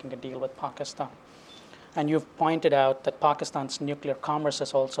striking a deal with Pakistan. And you've pointed out that Pakistan's nuclear commerce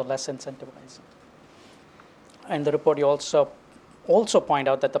is also less incentivizing. In the report, you also point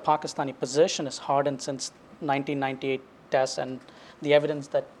out that the Pakistani position is hardened since 1998 tests, and the evidence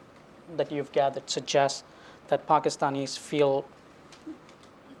that you've gathered suggests that Pakistanis feel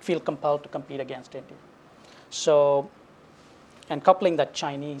compelled to compete against India. So, and coupling that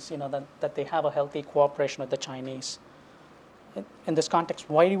Chinese, that they have a healthy cooperation with the Chinese. In this context,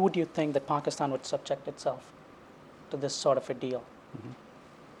 why would you think that Pakistan would subject itself to this sort of a deal?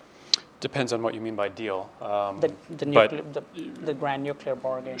 Depends on what you mean by deal. The grand nuclear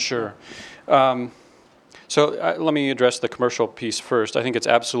bargain. Sure. So let me address the commercial piece first. I think it's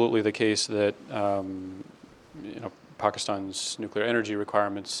absolutely the case that Pakistan's nuclear energy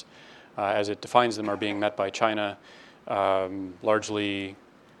requirements, as it defines them, are being met by China, largely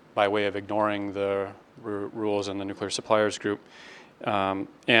by way of ignoring the rules in the nuclear suppliers group.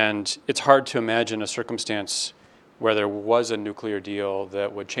 And it's hard to imagine a circumstance where there was a nuclear deal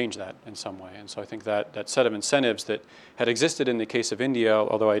that would change that in some way. And so I think that set of incentives that had existed in the case of India,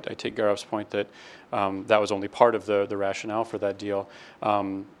 although I take Gaurav's point that that was only part of the rationale for that deal,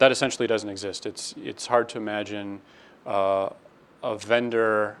 that essentially doesn't exist. It's hard to imagine a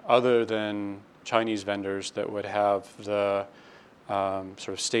vendor other than Chinese vendors that would have the sort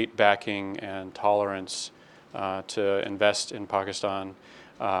of state backing and tolerance to invest in Pakistan.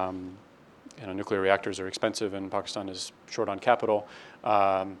 Nuclear reactors are expensive and Pakistan is short on capital.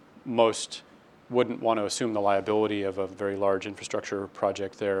 Most wouldn't want to assume the liability of a very large infrastructure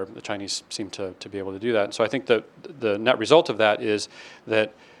project there. The Chinese seem to be able to do that. So I think the net result of that is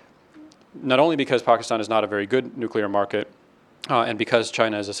that not only because Pakistan is not a very good nuclear market, and because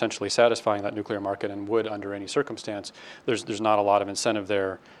China is essentially satisfying that nuclear market and would under any circumstance, there's not a lot of incentive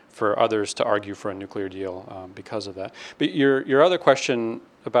there for others to argue for a nuclear deal because of that. But your other question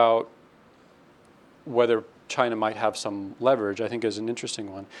about whether China might have some leverage, I think, is an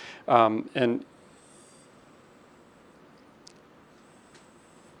interesting one.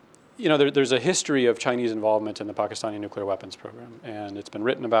 There's a history of Chinese involvement in the Pakistani nuclear weapons program, and it's been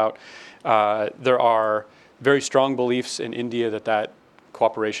written about. There are very strong beliefs in India that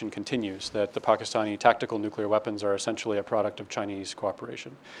cooperation continues, that the Pakistani tactical nuclear weapons are essentially a product of Chinese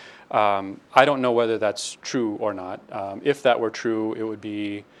cooperation. I don't know whether that's true or not. If that were true, it would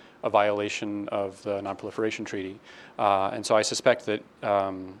be a violation of the Non-Proliferation Treaty. And so I suspect that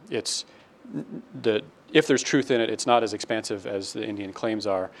if there's truth in it, it's not as expansive as the Indian claims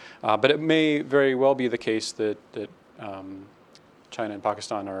are. But it may very well be the case that China and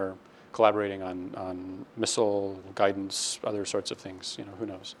Pakistan are collaborating on missile guidance, other sorts of things. Who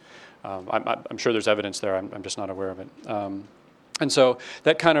knows? I'm sure there's evidence there. I'm just not aware of it. And so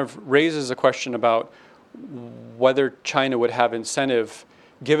that kind of raises a question about whether China would have incentive,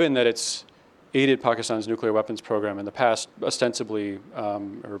 given that it's aided Pakistan's nuclear weapons program in the past, ostensibly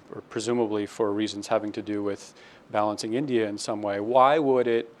or presumably for reasons having to do with balancing India in some way. Why would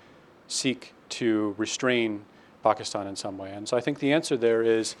it seek to restrain Pakistan in some way? And so I think the answer there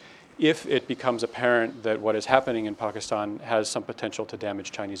is, if it becomes apparent that what is happening in Pakistan has some potential to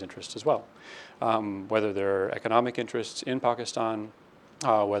damage Chinese interests as well, whether there are economic interests in Pakistan,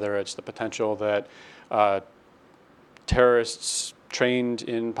 whether it's the potential that terrorists trained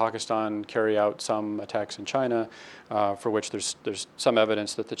in Pakistan carry out some attacks in China, for which there's some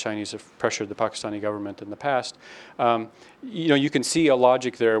evidence that the Chinese have pressured the Pakistani government in the past. You can see a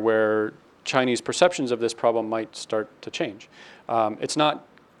logic there where Chinese perceptions of this problem might start to change. It's not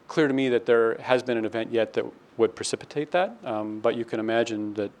clear to me that there has been an event yet that would precipitate that, but you can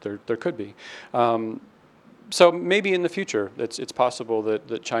imagine that there could be. So maybe in the future, it's possible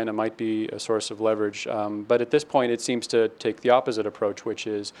that China might be a source of leverage. But at this point, it seems to take the opposite approach, which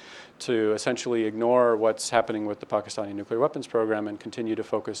is to essentially ignore what's happening with the Pakistani nuclear weapons program and continue to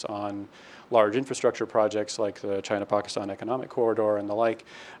focus on large infrastructure projects like the China-Pakistan Economic Corridor and the like,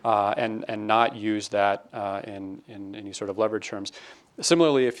 and not use that in any sort of leverage terms.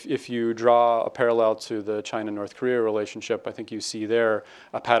 Similarly, if you draw a parallel to the China-North Korea relationship, I think you see there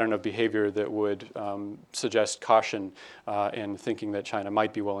a pattern of behavior that would suggest caution in thinking that China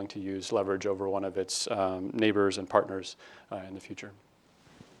might be willing to use leverage over one of its neighbors and partners in the future.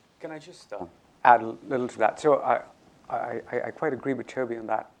 Can I just add a little to that? So I quite agree with Toby on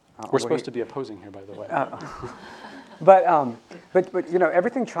that. We're supposed to be opposing here, by the way. But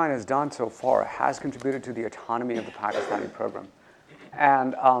everything China has done so far has contributed to the autonomy of the Pakistani program.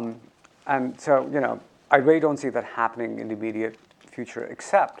 And so, I really don't see that happening in the immediate future,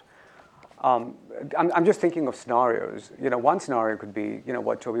 except I'm just thinking of scenarios. One scenario could be,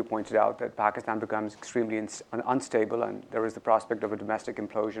 what Toby pointed out, that Pakistan becomes extremely unstable, and there is the prospect of a domestic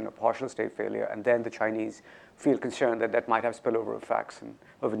implosion, a partial state failure, and then the Chinese feel concerned that that might have spillover effects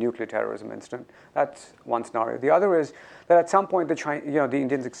of a nuclear terrorism incident. That's one scenario. The other is that at some point the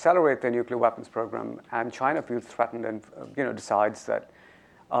Indians accelerate their nuclear weapons program, and China feels threatened and decides that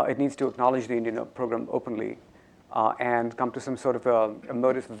it needs to acknowledge the Indian program openly. And come to some sort of a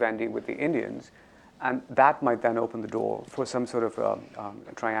modus vivendi with the Indians, and that might then open the door for some sort of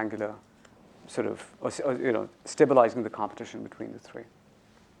triangular sort of, stabilizing the competition between the three.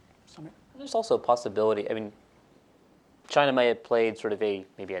 There's also a possibility. I mean, China may have played sort of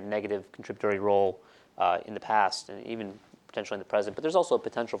maybe a negative contributory role in the past, and even potentially in the present. But there's also a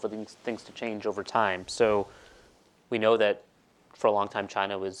potential for things to change over time. So we know that for a long time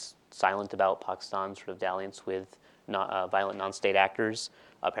China was silent about Pakistan's sort of dalliance with violent non-state actors.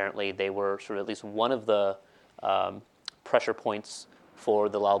 Apparently, they were sort of at least one of the pressure points for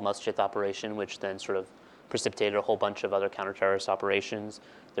the Lal Masjid operation, which then sort of precipitated a whole bunch of other counter-terrorist operations.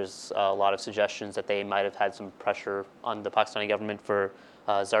 There's a lot of suggestions that they might have had some pressure on the Pakistani government for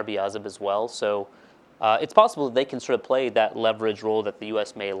Zarb-e-Azab as well. So it's possible that they can sort of play that leverage role that the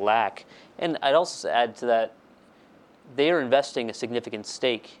U.S. may lack. And I'd also add to that, they are investing a significant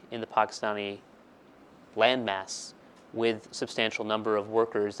stake in the Pakistani landmass with a substantial number of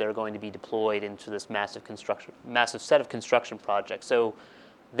workers that are going to be deployed into this massive set of construction projects. So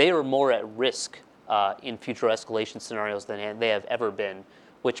they are more at risk in future escalation scenarios than they have ever been,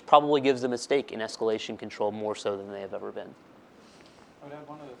 which probably gives them a stake in escalation control more so than they have ever been. I would add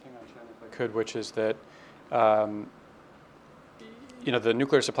one other thing on China, if I could, which is that the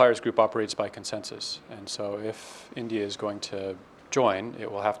Nuclear Suppliers Group operates by consensus, and so if India is going to join, it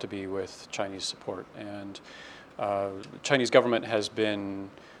will have to be with Chinese support. And the Chinese government has been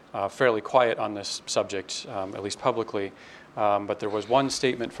fairly quiet on this subject, at least publicly, but there was one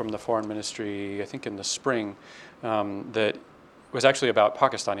statement from the Foreign Ministry, I think in the spring, that was actually about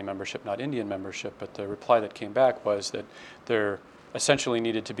Pakistani membership, not Indian membership, but the reply that came back was that there essentially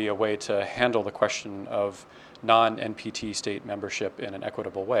needed to be a way to handle the question of non-NPT state membership in an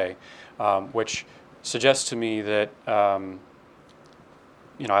equitable way, which suggests to me that, I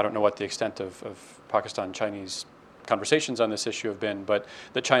don't know what the extent of Pakistan-Chinese conversations on this issue have been, but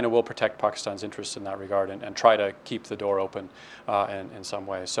that China will protect Pakistan's interests in that regard and try to keep the door open in some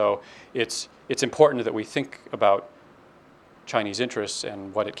way. So it's important that we think about Chinese interests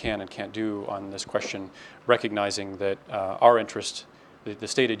and what it can and can't do on this question, recognizing that our interest, the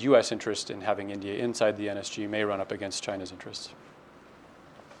stated U.S. interest in having India inside the NSG may run up against China's interests.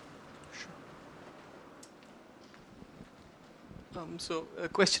 So a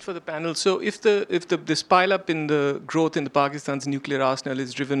question for the panel. So if this pile up in the growth in the Pakistan's nuclear arsenal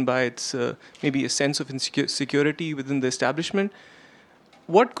is driven by its maybe a sense of insecurity within the establishment,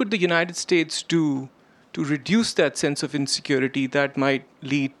 what could the United States do to reduce that sense of insecurity that might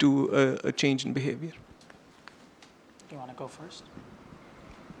lead to a change in behavior? Do you want to go first?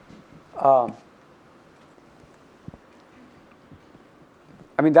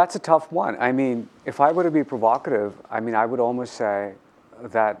 That's a tough one. If I were to be provocative, I would almost say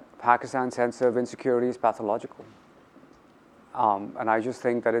that Pakistan's sense of insecurity is pathological. And I just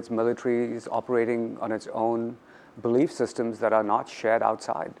think that its military is operating on its own belief systems that are not shared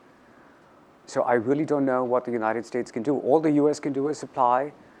outside. So I really don't know what the United States can do. All the US can do is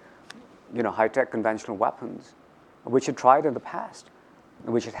supply, high-tech conventional weapons, which it tried in the past,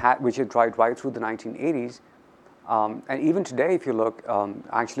 which it tried right through the 1980s. And even today, if you look,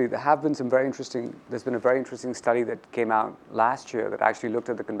 actually there's been a very interesting study that came out last year that actually looked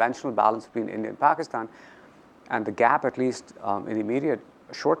at the conventional balance between India and Pakistan. And the gap, at least in the immediate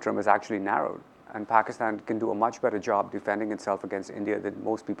short term, is actually narrowed. And Pakistan can do a much better job defending itself against India than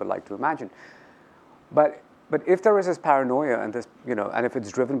most people like to imagine. But if there is this paranoia and this, and if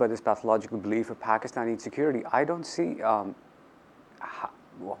it's driven by this pathological belief of Pakistani insecurity, I don't see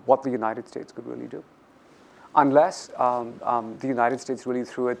what the United States could really do. Unless the United States really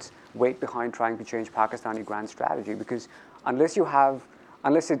threw its weight behind trying to change Pakistani grand strategy, because unless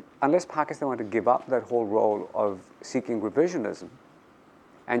Pakistan wanted to give up that whole role of seeking revisionism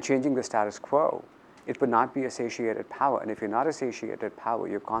and changing the status quo, it would not be a satiated power. And if you're not a satiated power,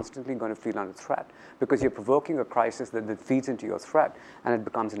 you're constantly going to feel under threat because you're provoking a crisis that feeds into your threat, and it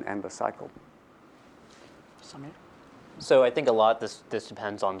becomes an endless cycle. Samir? So I think a lot this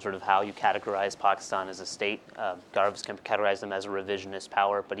depends on sort of how you categorize Pakistan as a state. Garbs can categorize them as a revisionist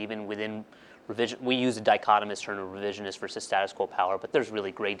power, but even within we use a dichotomous term of revisionist versus status quo power, but there's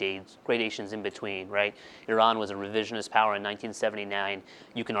really gradations in between, right? Iran was a revisionist power in 1979.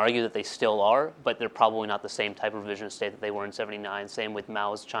 You can argue that they still are, but they're probably not the same type of revisionist state that they were in 79. Same with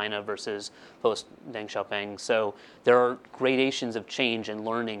Mao's China versus post-Deng Xiaoping. So there are gradations of change and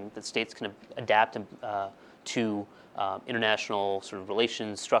learning that states can adapt to international sort of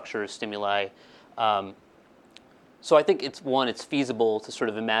relations, structures, stimuli. So I think it's feasible to sort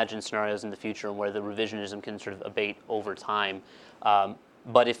of imagine scenarios in the future where the revisionism can sort of abate over time.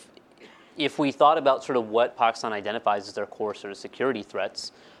 But if we thought about sort of what Pakistan identifies as their core sort of security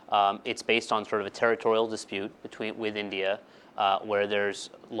threats, it's based on sort of a territorial dispute with India, where there's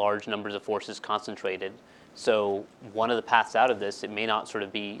large numbers of forces concentrated. So one of the paths out of this, it may not sort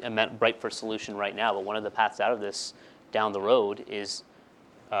of be a ripe for solution right now, but one of the paths out of this down the road is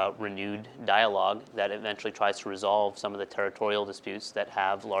renewed dialogue that eventually tries to resolve some of the territorial disputes that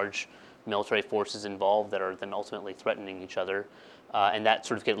have large military forces involved that are then ultimately threatening each other. And that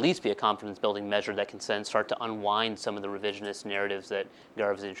sort of could at least be a confidence-building measure that can then start to unwind some of the revisionist narratives that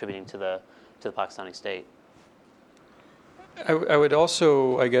Gaurav is attributing to the Pakistani state. I would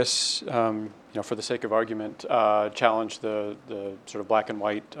also, I guess, for the sake of argument, challenge the sort of black and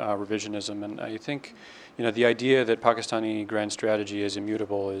white revisionism. And I think, the idea that Pakistani grand strategy is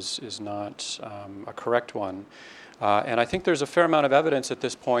immutable is not a correct one. And I think there's a fair amount of evidence at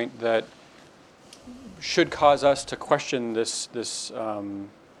this point that should cause us to question this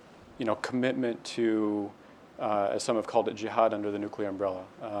commitment to, as some have called it, jihad under the nuclear umbrella.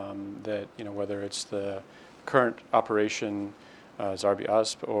 That, whether it's the current operation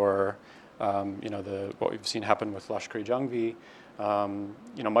Zarb-e-Azb or what we've seen happen with Lashkar-e-Jhangvi,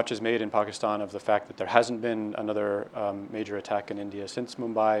 much is made in Pakistan of the fact that there hasn't been another major attack in India since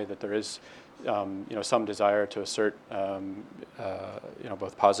Mumbai. That there is some desire to assert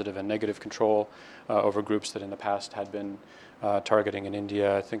both positive and negative control over groups that in the past had been targeting in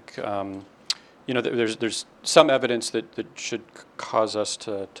India. I think there's some evidence that should cause us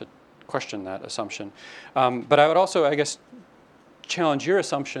to question that assumption. But I would also, I guess, challenge your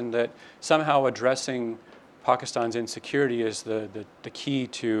assumption that somehow addressing Pakistan's insecurity is the key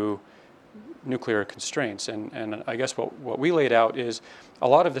to nuclear constraints. And I guess what we laid out is a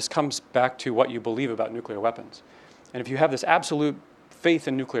lot of this comes back to what you believe about nuclear weapons. And if you have this absolute faith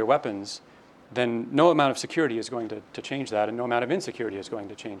in nuclear weapons, then no amount of security is going to change that, and no amount of insecurity is going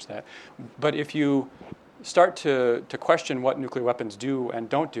to change that. But if you start to question what nuclear weapons do and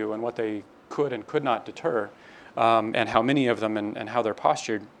don't do, and what they could and could not deter, and how many of them and how they're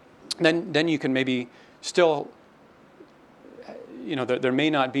postured, then you can maybe still, there may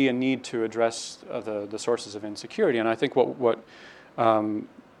not be a need to address the sources of insecurity. And I think what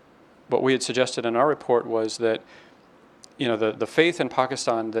we had suggested in our report was that, the faith in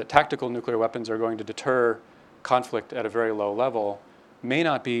Pakistan that tactical nuclear weapons are going to deter conflict at a very low level may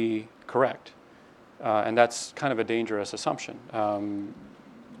not be correct. And that's kind of a dangerous assumption.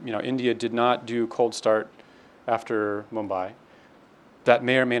 India did not do cold start after Mumbai. That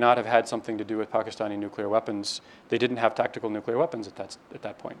may or may not have had something to do with Pakistani nuclear weapons. They didn't have tactical nuclear weapons at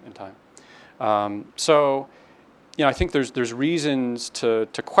that point in time. So, I think there's reasons to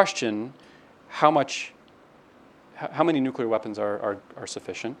question how many nuclear weapons are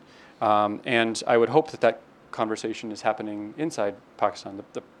sufficient. And I would hope that conversation is happening inside Pakistan.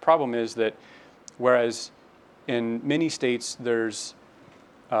 The problem is that whereas in many states there's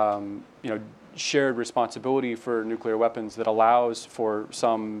shared responsibility for nuclear weapons that allows for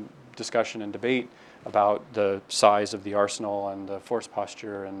some discussion and debate about the size of the arsenal and the force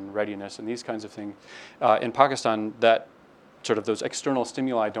posture and readiness and these kinds of things. In Pakistan, that sort of those external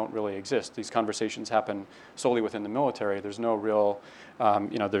stimuli don't really exist. These conversations happen solely within the military. There's no real,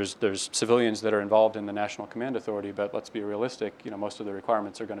 there's civilians that are involved in the National Command Authority, but let's be realistic, most of the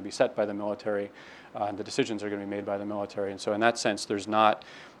requirements are going to be set by the military, and the decisions are going to be made by the military. And so in that sense, there's not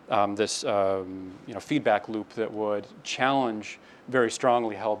this feedback loop that would challenge very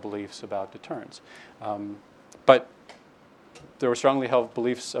strongly held beliefs about deterrence. But there were strongly held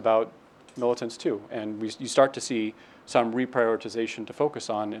beliefs about militants too, and you start to see some reprioritization to focus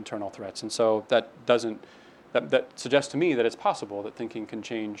on internal threats. And so that suggests to me that it's possible that thinking can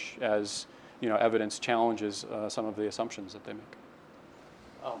change as evidence challenges some of the assumptions that they make.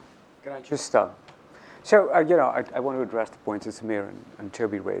 Can I just I want to address the points that Samir and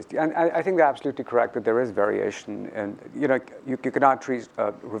Toby raised. And I think they're absolutely correct that there is variation. And, you cannot treat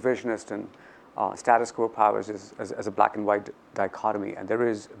revisionist and status quo powers as a black and white dichotomy, and there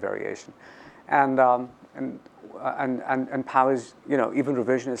is variation. And powers, even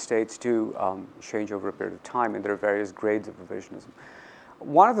revisionist states do change over a period of time, and there are various grades of revisionism.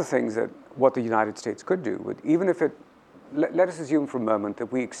 one of the things that what the United States could do, would, even if it, let us assume for a moment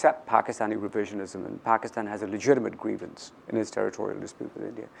that we accept Pakistani revisionism and Pakistan has a legitimate grievance in its territorial dispute with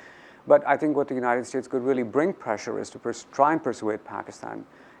India. But I think what the United States could really bring pressure is to try and persuade Pakistan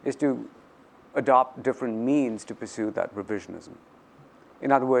is to adopt different means to pursue that revisionism.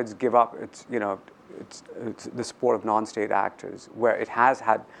 In other words, give up its, it's the support of non-state actors, where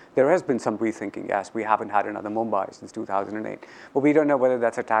there has been some rethinking. Yes, we haven't had another Mumbai since 2008, but we don't know whether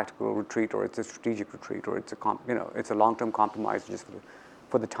that's a tactical retreat or it's a strategic retreat or it's a long-term compromise just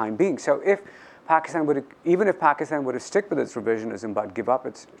for the time being. So if Pakistan even if Pakistan were to stick with its revisionism but give up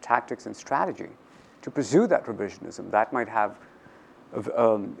its tactics and strategy to pursue that revisionism, that might have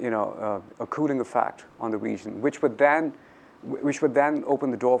a cooling effect on the region, which would then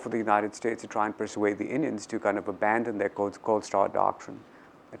open the door for the United States to try and persuade the Indians to kind of abandon their Cold Star doctrine,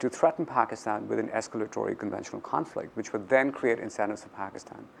 to threaten Pakistan with an escalatory conventional conflict, which would then create incentives for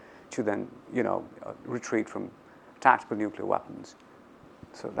Pakistan to then, retreat from tactical nuclear weapons.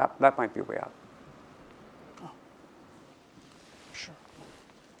 So that might be a way out. Oh. Sure.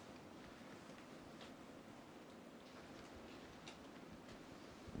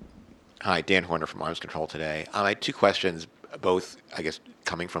 Hi, Dan Horner from Arms Control Today. I had two questions, both, I guess,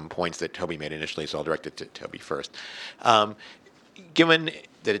 coming from points that Toby made initially, so I'll direct it to Toby first. Given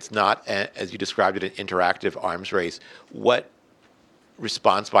that it's not, as you described it, an interactive arms race, what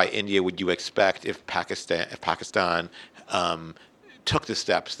response by India would you expect if Pakistan took the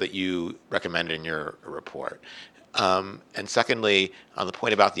steps that you recommended in your report? And secondly, on the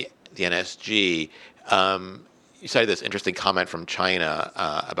point about the NSG, you cited this interesting comment from China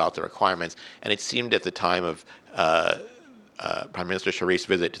about the requirements, and it seemed at the time of Prime Minister Sharif's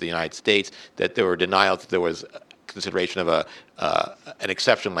visit to the United States that there were denials that there was consideration of an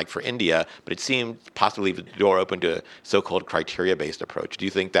exception like for India, but it seemed possibly the door open to a so-called criteria-based approach. Do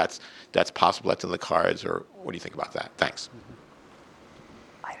you think that's possible, that's in the cards, or what do you think about that? Thanks.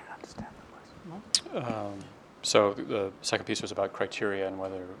 I don't understand the question. So the second piece was about criteria and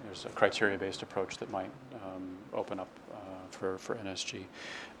whether there's a criteria-based approach that might open up for NSG.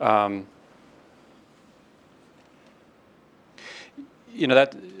 Let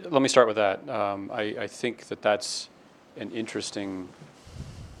me start with that. I think that's an interesting.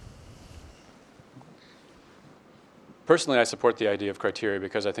 Personally, I support the idea of criteria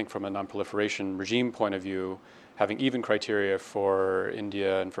because I think from a non-proliferation regime point of view, having even criteria for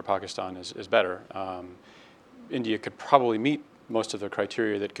India and for Pakistan is better. India could probably meet most of the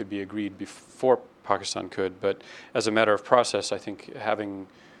criteria that could be agreed before Pakistan could, but as a matter of process, I think having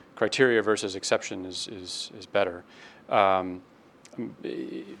criteria versus exception is better. The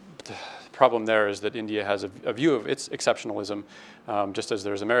problem there is that India has a view of its exceptionalism, just as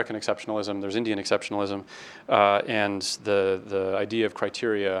there's American exceptionalism, there's Indian exceptionalism, and the idea of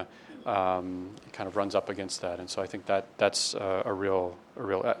criteria kind of runs up against that. And so I think that's a real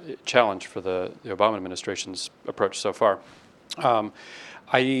challenge for the Obama administration's approach so far. I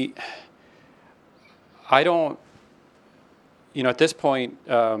don't, at this point,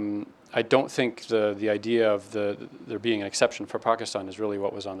 I don't think the idea of there being an exception for Pakistan is really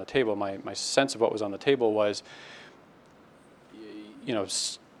what was on the table. My sense of what was on the table was,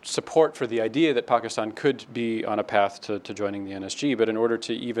 support for the idea that Pakistan could be on a path to joining the NSG, but in order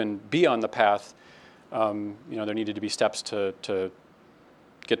to even be on the path, there needed to be steps to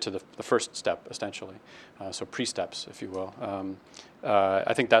get to the first step, essentially. So pre-steps, if you will.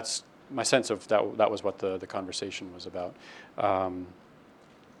 I think that's my sense of that was what the conversation was about.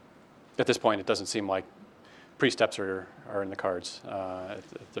 At this point, it doesn't seem like pre-steps are in the cards.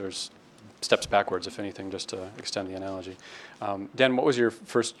 There's steps backwards, if anything, just to extend the analogy. Dan, what was your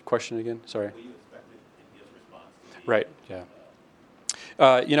first question again? Sorry. What you expected India's response? Right, yeah.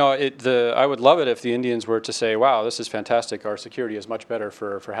 I would love it if the Indians were to say, wow, this is fantastic. Our security is much better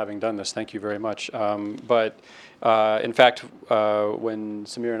for having done this. Thank you very much. But in fact, when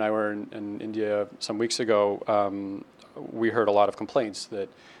Samir and I were in India some weeks ago, we heard a lot of complaints that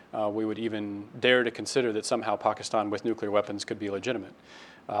we would even dare to consider that somehow Pakistan with nuclear weapons could be legitimate,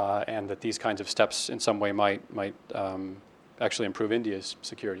 and that these kinds of steps in some way might actually improve India's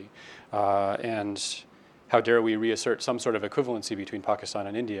security. And how dare we reassert some sort of equivalency between Pakistan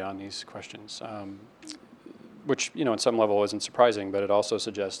and India on these questions, which, in some level isn't surprising, but it also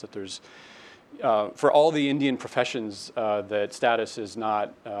suggests that there's, for all the Indian professions, that status is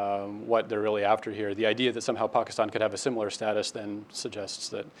not what they're really after here. The idea that somehow Pakistan could have a similar status then suggests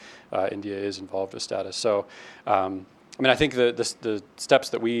that India is involved with status. So, I think the steps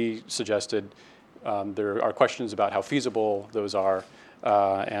that we suggested, there are questions about how feasible those are.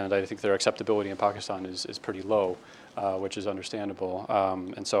 and I think their acceptability in Pakistan is pretty low, which is understandable.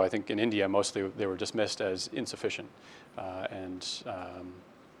 And so I think in India, mostly they were dismissed as insufficient, and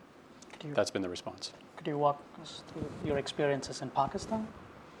that's been the response. Could you walk us through your experiences in Pakistan?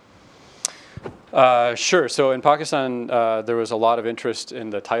 Sure. So in Pakistan, there was a lot of interest in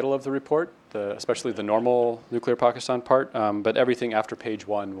the title of the report, especially the normal nuclear Pakistan part. But everything after page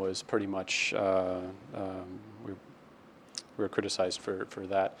 1 was pretty much, we were criticized for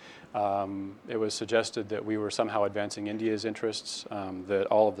that. It was suggested that we were somehow advancing India's interests, that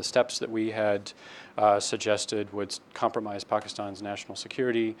all of the steps that we had suggested would compromise Pakistan's national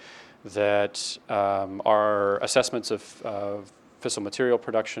security, that our assessments of fissile material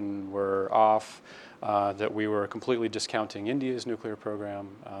production were off, that we were completely discounting India's nuclear program,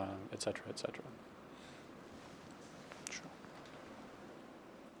 et cetera, et cetera.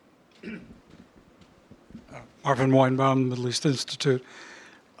 Marvin Weinbaum, Middle East Institute.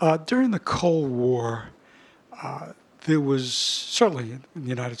 During the Cold War, there was certainly in the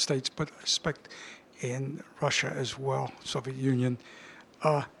United States, but I suspect in Russia as well, Soviet Union,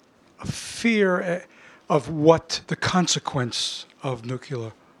 a fear of what the consequence of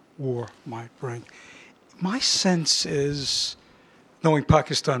nuclear war might bring. My sense is, knowing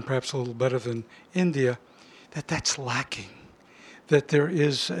Pakistan perhaps a little better than India, that that's lacking. That there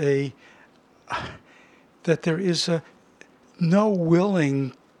is a no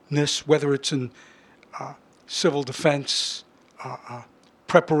willingness, whether it's in civil defense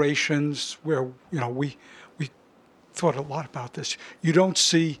preparations, where we thought a lot about this. You don't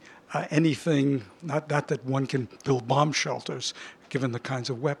see anything, not that one can build bomb shelters, given the kinds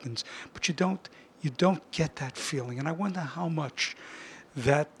of weapons, but you don't get that feeling. And I wonder how much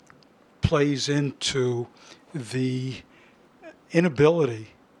that plays into the inability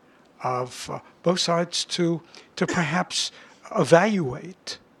of both sides to perhaps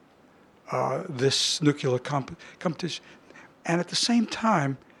evaluate this nuclear competition. And at the same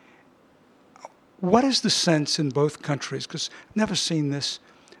time, what is the sense in both countries? Because I've never seen this,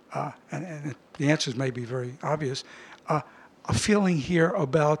 and the answers may be very obvious, a feeling here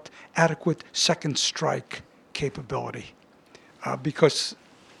about adequate second strike capability. Because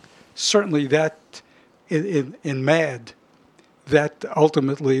certainly that, in MAD, that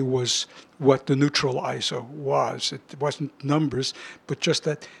ultimately was what the neutralizer was. It wasn't numbers, but just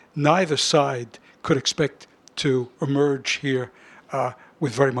that neither side could expect to emerge here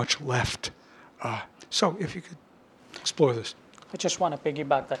with very much left. So if you could explore this. I just want to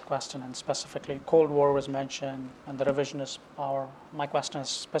piggyback that question, and specifically Cold War was mentioned and the revisionist power. My question is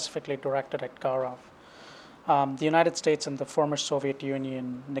specifically directed at Gaurav. The United States and the former Soviet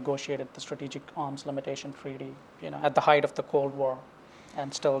Union negotiated the Strategic Arms Limitation Treaty, at the height of the Cold War,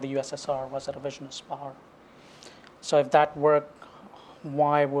 and still the USSR was a revisionist power. So if that worked,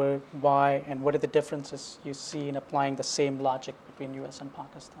 why, and what are the differences you see in applying the same logic between US and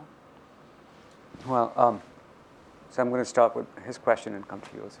Pakistan? Well, so I'm going to start with his question and come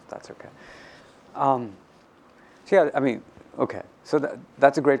to yours, if that's okay. Okay. So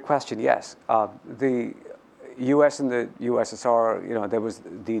that's a great question. Yes, the U.S. and the USSR, there was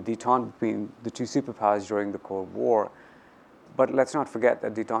the détente between the two superpowers during the Cold War, but let's not forget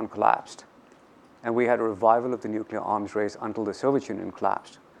that détente collapsed, and we had a revival of the nuclear arms race until the Soviet Union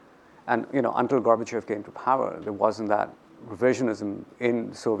collapsed, and until Gorbachev came to power, there wasn't that revisionism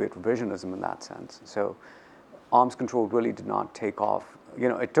in Soviet revisionism in that sense. So arms control really did not take off.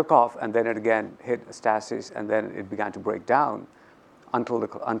 It took off, and then it again hit a stasis, and then it began to break down until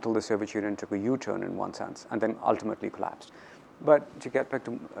the Soviet Union took a U-turn in one sense, and then ultimately collapsed. But to get back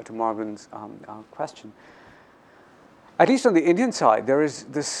to Marvin's question, at least on the Indian side, there is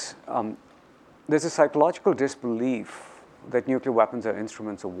this there's a psychological disbelief that nuclear weapons are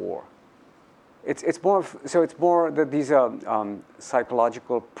instruments of war. It's more that these are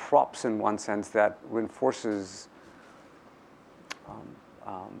psychological props in one sense that reinforces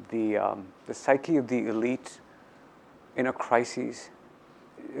the psyche of the elite in a crisis,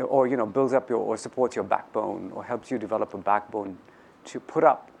 or builds up or supports your backbone, or helps you develop a backbone to put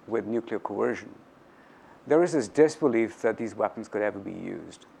up with nuclear coercion. There is this disbelief that these weapons could ever be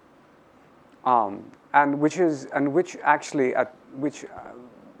used, which is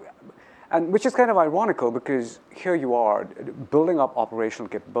kind of ironical, because here you are building up operational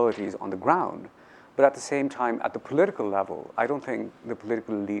capabilities on the ground, but at the same time, at the political level, I don't think the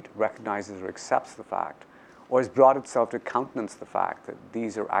political elite recognizes or accepts the fact, or has brought itself to countenance the fact that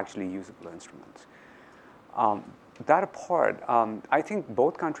these are actually usable instruments. That apart, I think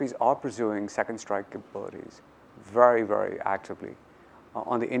both countries are pursuing second strike capabilities very, very actively.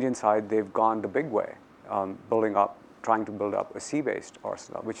 On the Indian side, they've gone the big way, building up trying to build up a sea-based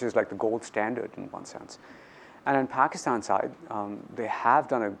arsenal, which is like the gold standard in one sense. And on Pakistan's side, they have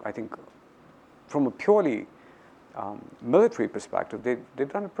done, I think, from a purely military perspective,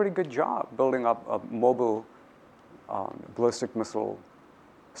 they've done a pretty good job building up a mobile ballistic missile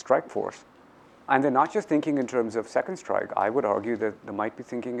strike force. And they're not just thinking in terms of second strike. I would argue that they might be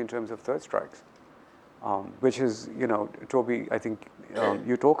thinking in terms of third strikes, which is, Toby, I think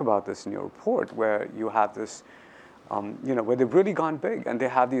you talk about this in your report, where you have this, where they've really gone big, and they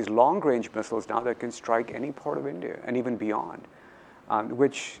have these long-range missiles now that can strike any part of India and even beyond,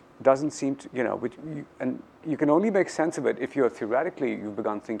 which doesn't seem to, and you can only make sense of it if you've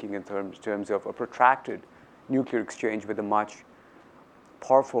begun thinking in terms of a protracted nuclear exchange with a much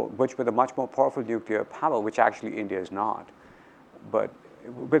more powerful nuclear power, which actually India is not, but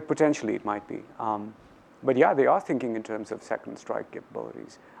potentially it might be. But yeah, they are thinking in terms of second strike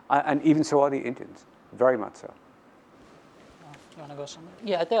capabilities, and even so are the Indians, very much so. You want to go somewhere?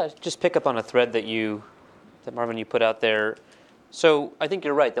 Yeah, I think I'll just pick up on a thread that Marvin, you put out there. So I think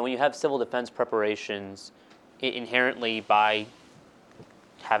you're right that when you have civil defense preparations, inherently by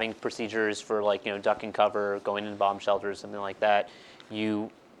having procedures for duck and cover, going into bomb shelters, something like that,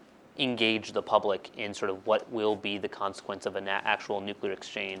 you engage the public in sort of what will be the consequence of an actual nuclear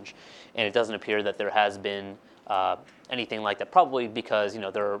exchange. And it doesn't appear that there has been anything like that, probably because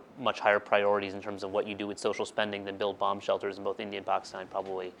there are much higher priorities in terms of what you do with social spending than build bomb shelters in both India and Pakistan,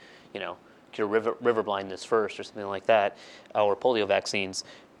 probably cure river blindness first or something like that, or polio vaccines.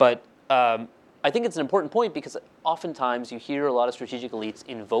 But I think it's an important point because oftentimes you hear a lot of strategic elites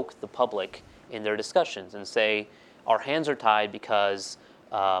invoke the public in their discussions and say, our hands are tied because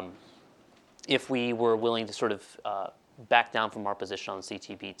if we were willing to sort of back down from our position on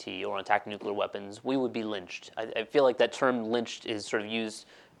CTBT or on tactical nuclear weapons, we would be lynched. I feel like that term lynched is sort of used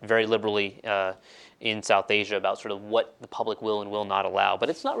very liberally in South Asia about sort of what the public will and will not allow. But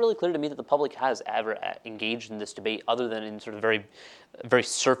it's not really clear to me that the public has ever engaged in this debate other than in sort of very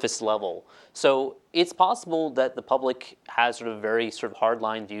surface level. So it's possible that the public has sort of very sort of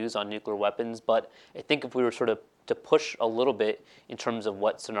hardline views on nuclear weapons, but I think if we were sort of to push a little bit in terms of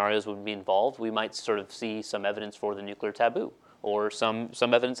what scenarios would be involved, we might sort of see some evidence for the nuclear taboo or some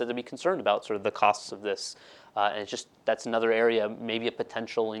evidence that they'd be concerned about sort of the costs of this. And it's just, that's another area, maybe a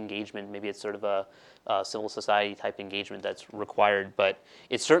potential engagement, maybe it's sort of a civil society type engagement that's required, but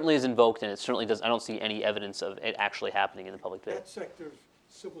it certainly is invoked and it certainly does, I don't see any evidence of it actually happening in the public debate. That sector of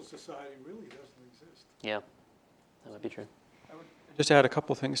civil society really doesn't exist. Yeah, that would be true. Just add a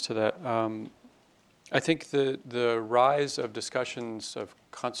couple things to that. I think the rise of discussions of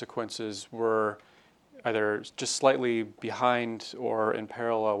consequences were either just slightly behind or in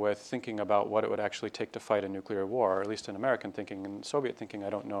parallel with thinking about what it would actually take to fight a nuclear war, or at least in American thinking. In Soviet thinking, I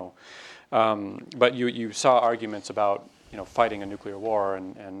don't know. But you saw arguments about fighting a nuclear war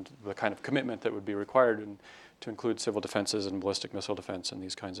and the kind of commitment that would be required to include civil defenses and ballistic missile defense and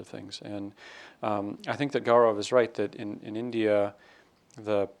these kinds of things. And I think that Gaurav is right that in India,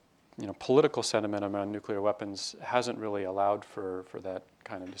 the political sentiment around nuclear weapons hasn't really allowed for that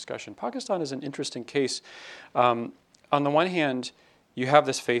kind of discussion. Pakistan is an interesting case. On the one hand, you have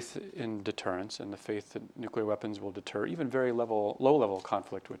this faith in deterrence and the faith that nuclear weapons will deter even very low-level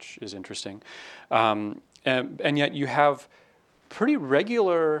conflict, which is interesting. And yet you have pretty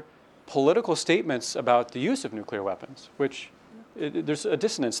regular political statements about the use of nuclear weapons, which there's a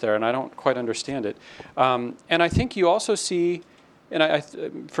dissonance there, and I don't quite understand it. And I think you also see,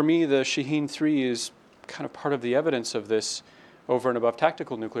 and for me, the Shaheen 3 is kind of part of the evidence of this over and above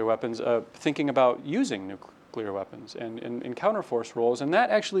tactical nuclear weapons, thinking about using nuclear weapons and in counterforce roles. And that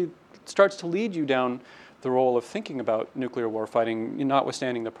actually starts to lead you down the role of thinking about nuclear warfighting,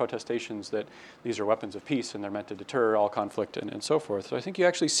 notwithstanding the protestations that these are weapons of peace and they're meant to deter all conflict and so forth. So I think you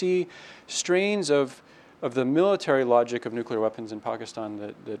actually see strains of the military logic of nuclear weapons in Pakistan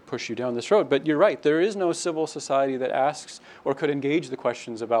that push you down this road. But you're right, there is no civil society that asks or could engage the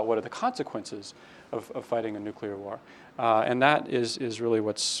questions about what are the consequences of fighting a nuclear war. And that is really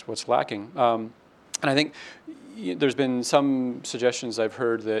what's lacking. And I think there's been some suggestions I've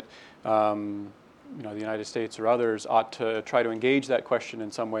heard that the United States or others ought to try to engage that question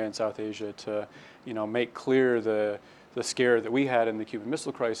in some way in South Asia to make clear the scare that we had in the Cuban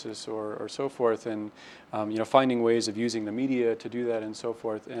Missile Crisis or so forth, and finding ways of using the media to do that and so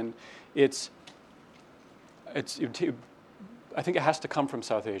forth. And I think it has to come from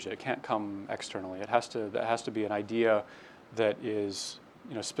South Asia. It can't come externally. That has to be an idea that is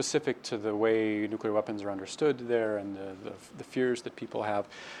specific to the way nuclear weapons are understood there and the fears that people have.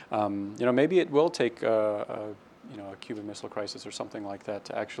 Maybe it will take a Cuban Missile Crisis or something like that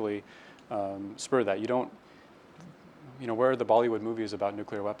to actually spur that. where are the Bollywood movies about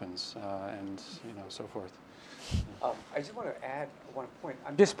nuclear weapons and so forth. I just want to add one point.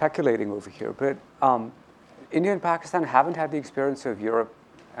 I'm just speculating over here, but India and Pakistan haven't had the experience of Europe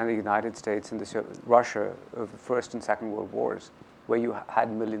and the United States and Russia of the First and Second World Wars, where you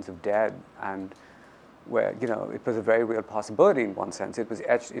had millions of dead and where it was a very real possibility in one sense.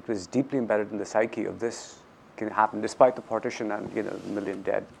 It was deeply embedded in the psyche of this can happen despite the partition and the million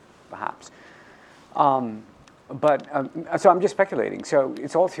dead, perhaps. So I'm just speculating. So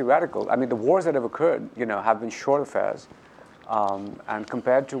it's all theoretical. I mean, the wars that have occurred, have been short affairs, and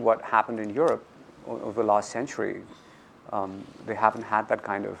compared to what happened in Europe over the last century, they haven't had that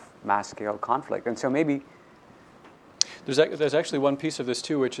kind of mass-scale conflict. And so maybe there's actually one piece of this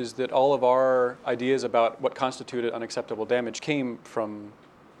too, which is that all of our ideas about what constituted unacceptable damage came from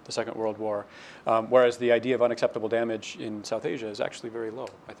the Second World War, whereas the idea of unacceptable damage in South Asia is actually very low,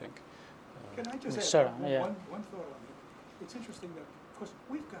 I think. Can I just Sure, add yeah. one thought on it? It's interesting that, of course,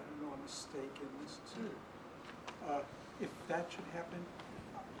 we've got an enormous stake in this too. If that should happen,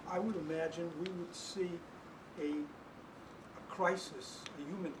 I would imagine we would see a crisis,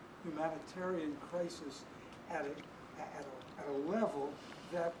 a humanitarian crisis at a level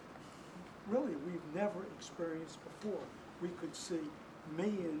that really we've never experienced before. We could see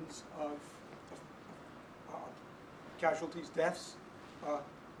millions of casualties, deaths,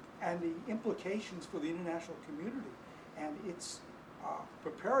 and the implications for the international community and its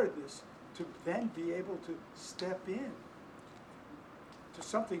preparedness to then be able to step in to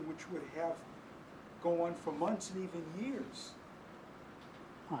something which would have go on for months and even years.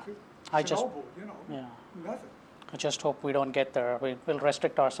 Chernobyl, nothing. I just hope we don't get there. We'll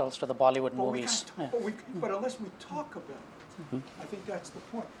restrict ourselves to the Bollywood movies. But unless we talk about it, I think that's the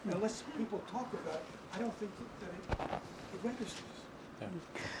point. Unless people talk about it, I don't think that it registers. Yeah.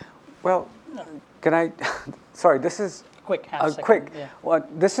 Well, can I? Sorry, this is Quick, half second. quick. Yeah. Well,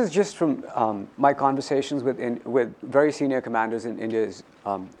 this is just from my conversations with very senior commanders in India's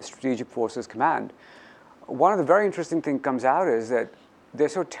Strategic Forces Command. One of the very interesting things comes out is that they're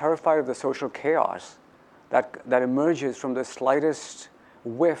so terrified of the social chaos that emerges from the slightest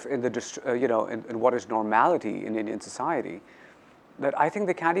whiff in the in what is normality in Indian society, that I think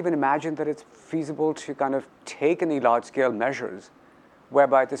they can't even imagine that it's feasible to kind of take any large-scale measures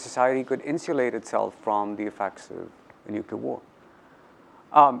whereby the society could insulate itself from the effects of a nuclear war.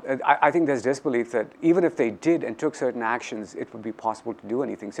 I think there's disbelief that even if they did and took certain actions, it would be possible to do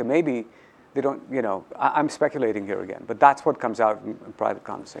anything. So maybe they don't, I'm speculating here again, but that's what comes out in private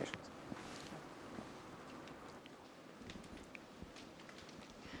conversations.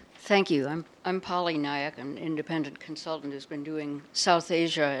 Thank you. I'm Polly Nayak, an independent consultant who's been doing South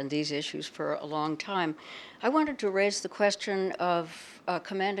Asia and these issues for a long time. I wanted to raise the question of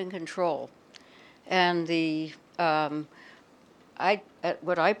command and control and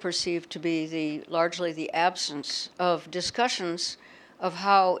what I perceive to be largely the absence of discussions of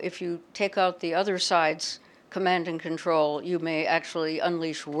how, if you take out the other side's command and control, you may actually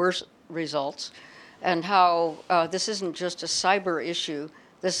unleash worse results, and how this isn't just a cyber issue.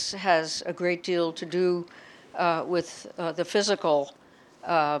 This has a great deal to do with the physical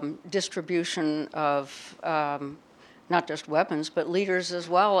distribution of not just weapons, but leaders as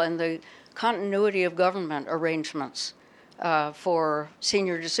well, and the continuity of government arrangements for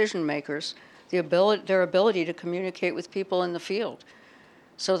senior decision makers, their ability to communicate with people in the field.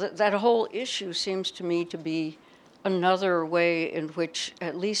 So that whole issue seems to me to be another way in which,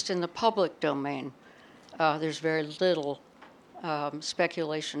 at least in the public domain, there's very little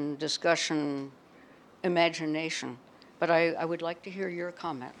speculation, discussion, imagination. But I would like to hear your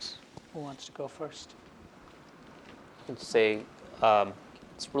comments. Who wants to go first? I would say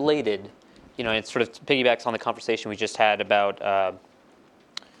it's related. It sort of piggybacks on the conversation we just had about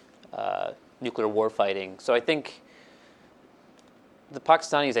nuclear war fighting. So I think the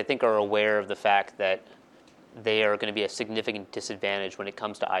Pakistanis, are aware of the fact that they are going to be a significant disadvantage when it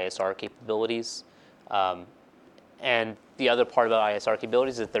comes to ISR capabilities. And the other part about ISR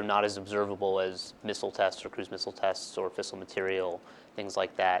capabilities is that they're not as observable as missile tests or cruise missile tests or fissile material, things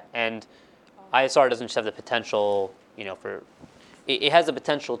like that. And ISR doesn't just have the potential, it has the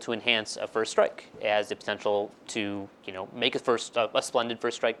potential to enhance a first strike. It has the potential to, make a splendid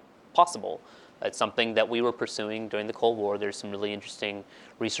first strike possible. It's something that we were pursuing during the Cold War. There's some really interesting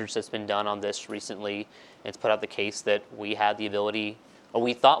research that's been done on this recently. And it's put out the case that we had the ability, or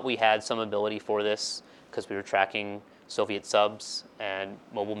we thought we had some ability for this, because we were tracking Soviet subs and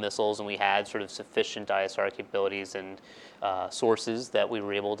mobile missiles, and we had sort of sufficient ISR capabilities and sources that we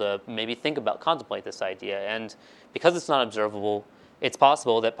were able to maybe contemplate this idea. And because it's not observable, it's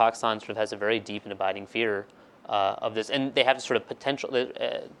possible that Pakistan sort of has a very deep and abiding fear of this, and they have to sort of potential.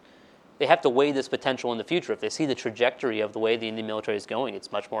 They have to weigh this potential in the future. If they see the trajectory of the way the Indian military is going,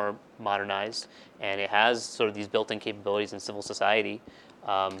 it's much more modernized, and it has sort of these built-in capabilities in civil society.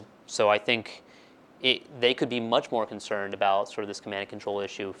 So I think they could be much more concerned about sort of this command and control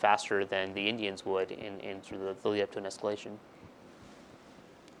issue faster than the Indians would in sort of the lead up to an escalation.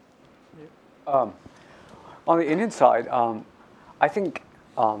 On the Indian side, I think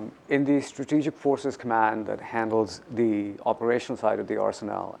in the Strategic Forces Command that handles the operational side of the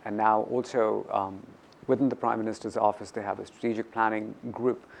arsenal, and now also within the Prime Minister's office, they have a strategic planning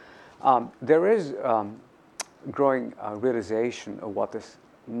group. There is growing realization of what this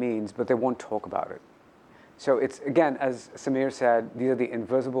means, but they won't talk about it. So it's, again, as Samir said, these are the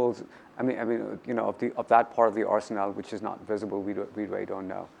invisibles. I mean, you know, of that part of the arsenal which is not visible, we really don't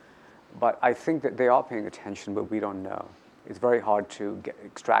know. But I think that they are paying attention, but we don't know. It's very hard to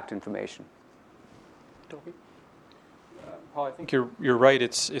extract information. Toby? Paul, I think you're right.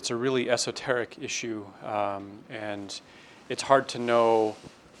 It's a really esoteric issue, and it's hard to know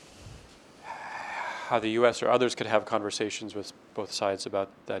how the U.S. or others could have conversations with both sides about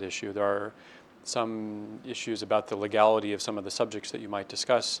that issue. There are some issues about the legality of some of the subjects that you might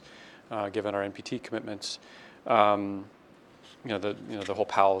discuss, given our NPT commitments. The whole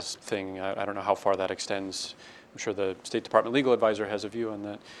PALS thing. I don't know how far that extends. I'm sure the State Department legal advisor has a view on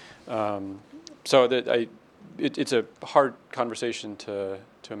that. It's a hard conversation to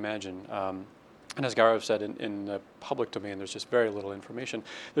imagine. And as Gaurav said, in the public domain, there's just very little information.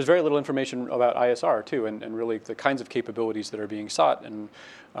 There's very little information about ISR too, and really the kinds of capabilities that are being sought, and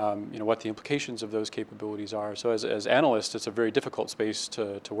what the implications of those capabilities are. So as analysts, it's a very difficult space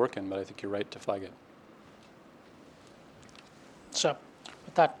to work in, but I think you're right to flag it. So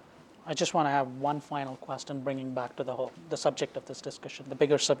with that, I just want to have one final question, bringing back to the subject of this discussion, the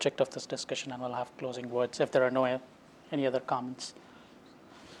bigger subject of this discussion, and we'll have closing words if there are any other comments.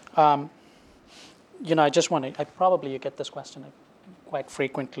 I just want to, you get this question quite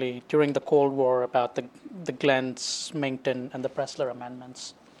frequently during the Cold War about the Glenn, Smington, and the Pressler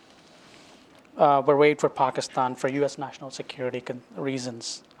amendments were made for Pakistan for U.S. national security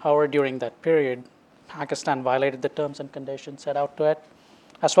reasons. However, during that period, Pakistan violated the terms and conditions set out to it,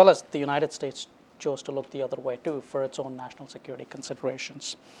 as well as the United States chose to look the other way too for its own national security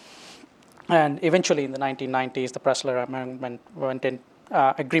considerations. And eventually in the 1990s, the Pressler Amendment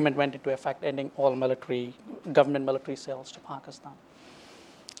agreement went into effect, ending all government military sales to Pakistan.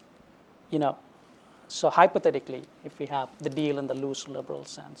 So hypothetically, if we have the deal in the loose liberal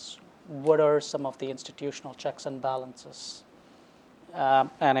sense, what are some of the institutional checks and balances?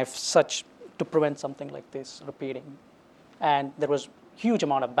 And if such, to prevent something like this repeating. And there was huge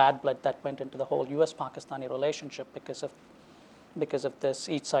amount of bad blood that went into the whole U.S.-Pakistani relationship because of this,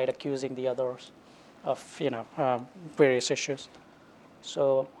 each side accusing the others of various issues.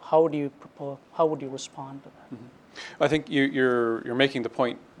 So how would you respond to that? Mm-hmm. I think you're making the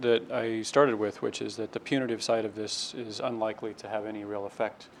point that I started with, which is that the punitive side of this is unlikely to have any real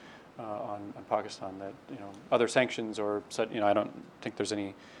effect on Pakistan. That other sanctions or I don't think there's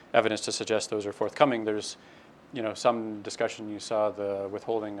any evidence to suggest those are forthcoming. There's some discussion. You saw the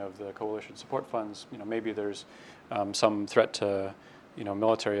withholding of the coalition support funds. Maybe there's some threat to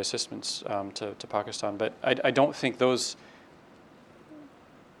military assistance to Pakistan, but I don't think those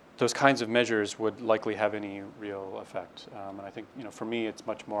kinds of measures would likely have any real effect. And I think for me, it's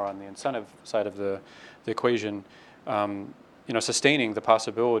much more on the incentive side of the equation. Sustaining the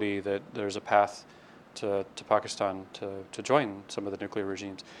possibility that there's a path to Pakistan to join some of the nuclear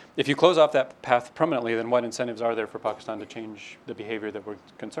regimes. If you close off that path permanently, then what incentives are there for Pakistan to change the behavior that we're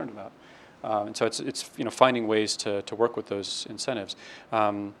concerned about? And so it's finding ways to work with those incentives.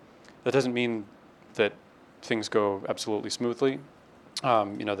 That doesn't mean that things go absolutely smoothly.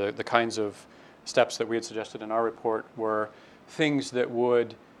 The kinds of steps that we had suggested in our report were things that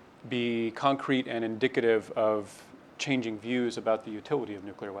would be concrete and indicative of changing views about the utility of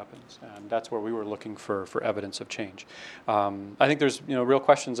nuclear weapons, and that's where we were looking for evidence of change. I think there's real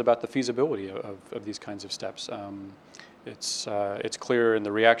questions about the feasibility of these kinds of steps. It's clear in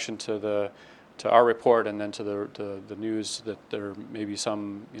the reaction to our report and then to the news that there may be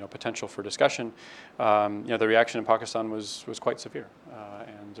some potential for discussion. The reaction in Pakistan was quite severe,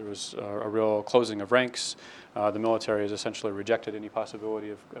 and there was a real closing of ranks. The military has essentially rejected any possibility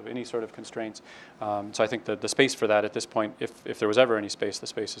of any sort of constraints. So I think that the space for that at this point, if there was ever any space, the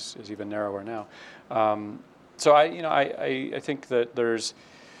space is even narrower now. So I think that there's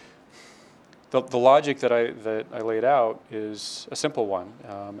the logic that I laid out is a simple one,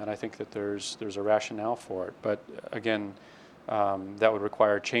 and I think that there's a rationale for it. But again, that would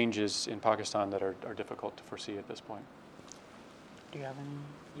require changes in Pakistan that are difficult to foresee at this point. Do you have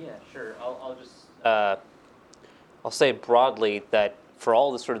any? Yeah, sure. I'll just I'll say broadly that for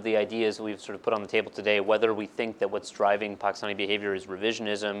all the sort of the ideas we've sort of put on the table today, whether we think that what's driving Pakistani behavior is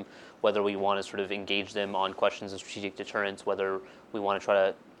revisionism, whether we want to sort of engage them on questions of strategic deterrence, whether we want to try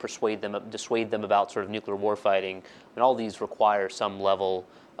to dissuade them about sort of nuclear warfighting, and all these require some level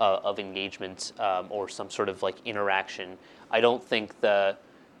of engagement or some sort of like interaction. I don't think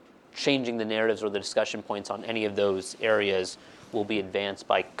changing the narratives or the discussion points on any of those areas will be advanced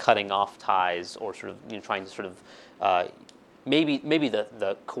by cutting off ties or sort of trying to sort of maybe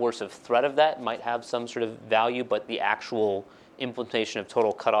the coercive threat of that might have some sort of value, but the actual implementation of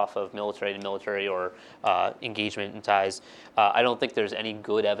total cutoff of military to military or engagement and ties, I don't think there's any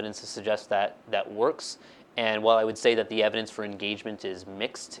good evidence to suggest that works. And while I would say that the evidence for engagement is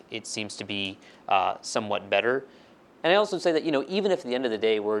mixed, it seems to be somewhat better. And I also say that even if at the end of the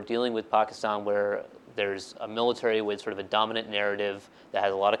day we're dealing with Pakistan where there's a military with sort of a dominant narrative that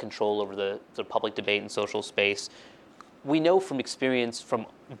has a lot of control over the public debate and social space, we know from experience from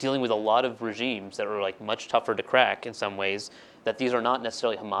dealing with a lot of regimes that are like much tougher to crack in some ways that these are not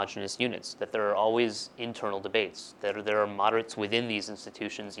necessarily homogenous units, that there are always internal debates, that there are moderates within these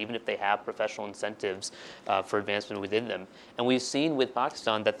institutions, even if they have professional incentives for advancement within them. And we've seen with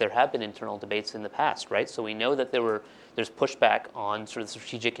Pakistan that there have been internal debates in the past, right? So we know that there's pushback on sort of the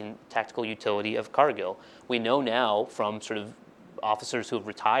strategic and tactical utility of Kargil. We know now from sort of officers who have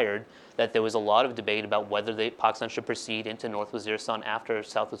retired that there was a lot of debate about whether Pakistan should proceed into North Waziristan after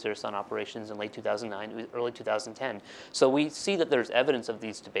South Waziristan operations in late 2009, early 2010. So we see that there's evidence of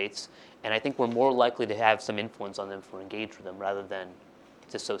these debates, and I think we're more likely to have some influence on them if we're engaged with them rather than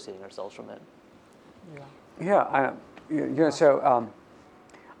dissociating ourselves from it. So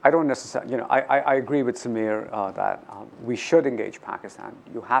I don't necessarily, I agree with Samir that we should engage Pakistan.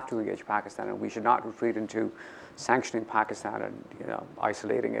 You have to engage Pakistan, and we should not retreat into sanctioning Pakistan and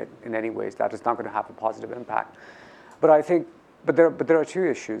isolating it in any ways. That is not going to have a positive impact. But I think, there are two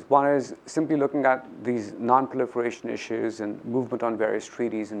issues. One is simply looking at these non-proliferation issues and movement on various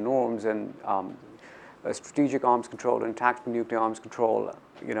treaties and norms and strategic arms control and tactical nuclear arms control,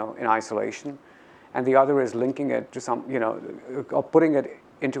 in isolation. And the other is linking it to some, or putting it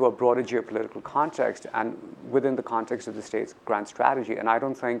into a broader geopolitical context and within the context of the state's grand strategy. And I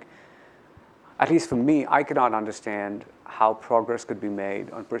don't think, at least for me, I cannot understand how progress could be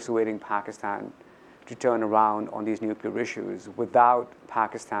made on persuading Pakistan to turn around on these nuclear issues without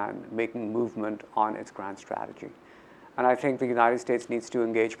Pakistan making movement on its grand strategy. And I think the United States needs to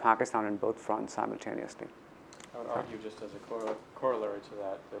engage Pakistan on both fronts simultaneously. I would argue, just as a corollary to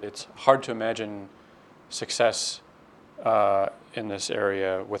that it's hard to imagine success in this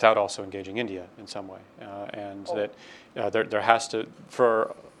area without also engaging India in some way. That there has to,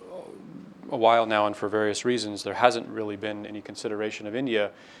 for a while now and for various reasons, there hasn't really been any consideration of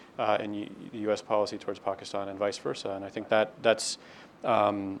India in the U.S. policy towards Pakistan and vice versa. And I think that's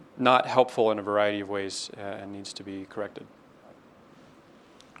not helpful in a variety of ways and needs to be corrected.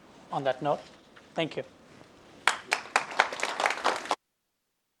 On that note, thank you.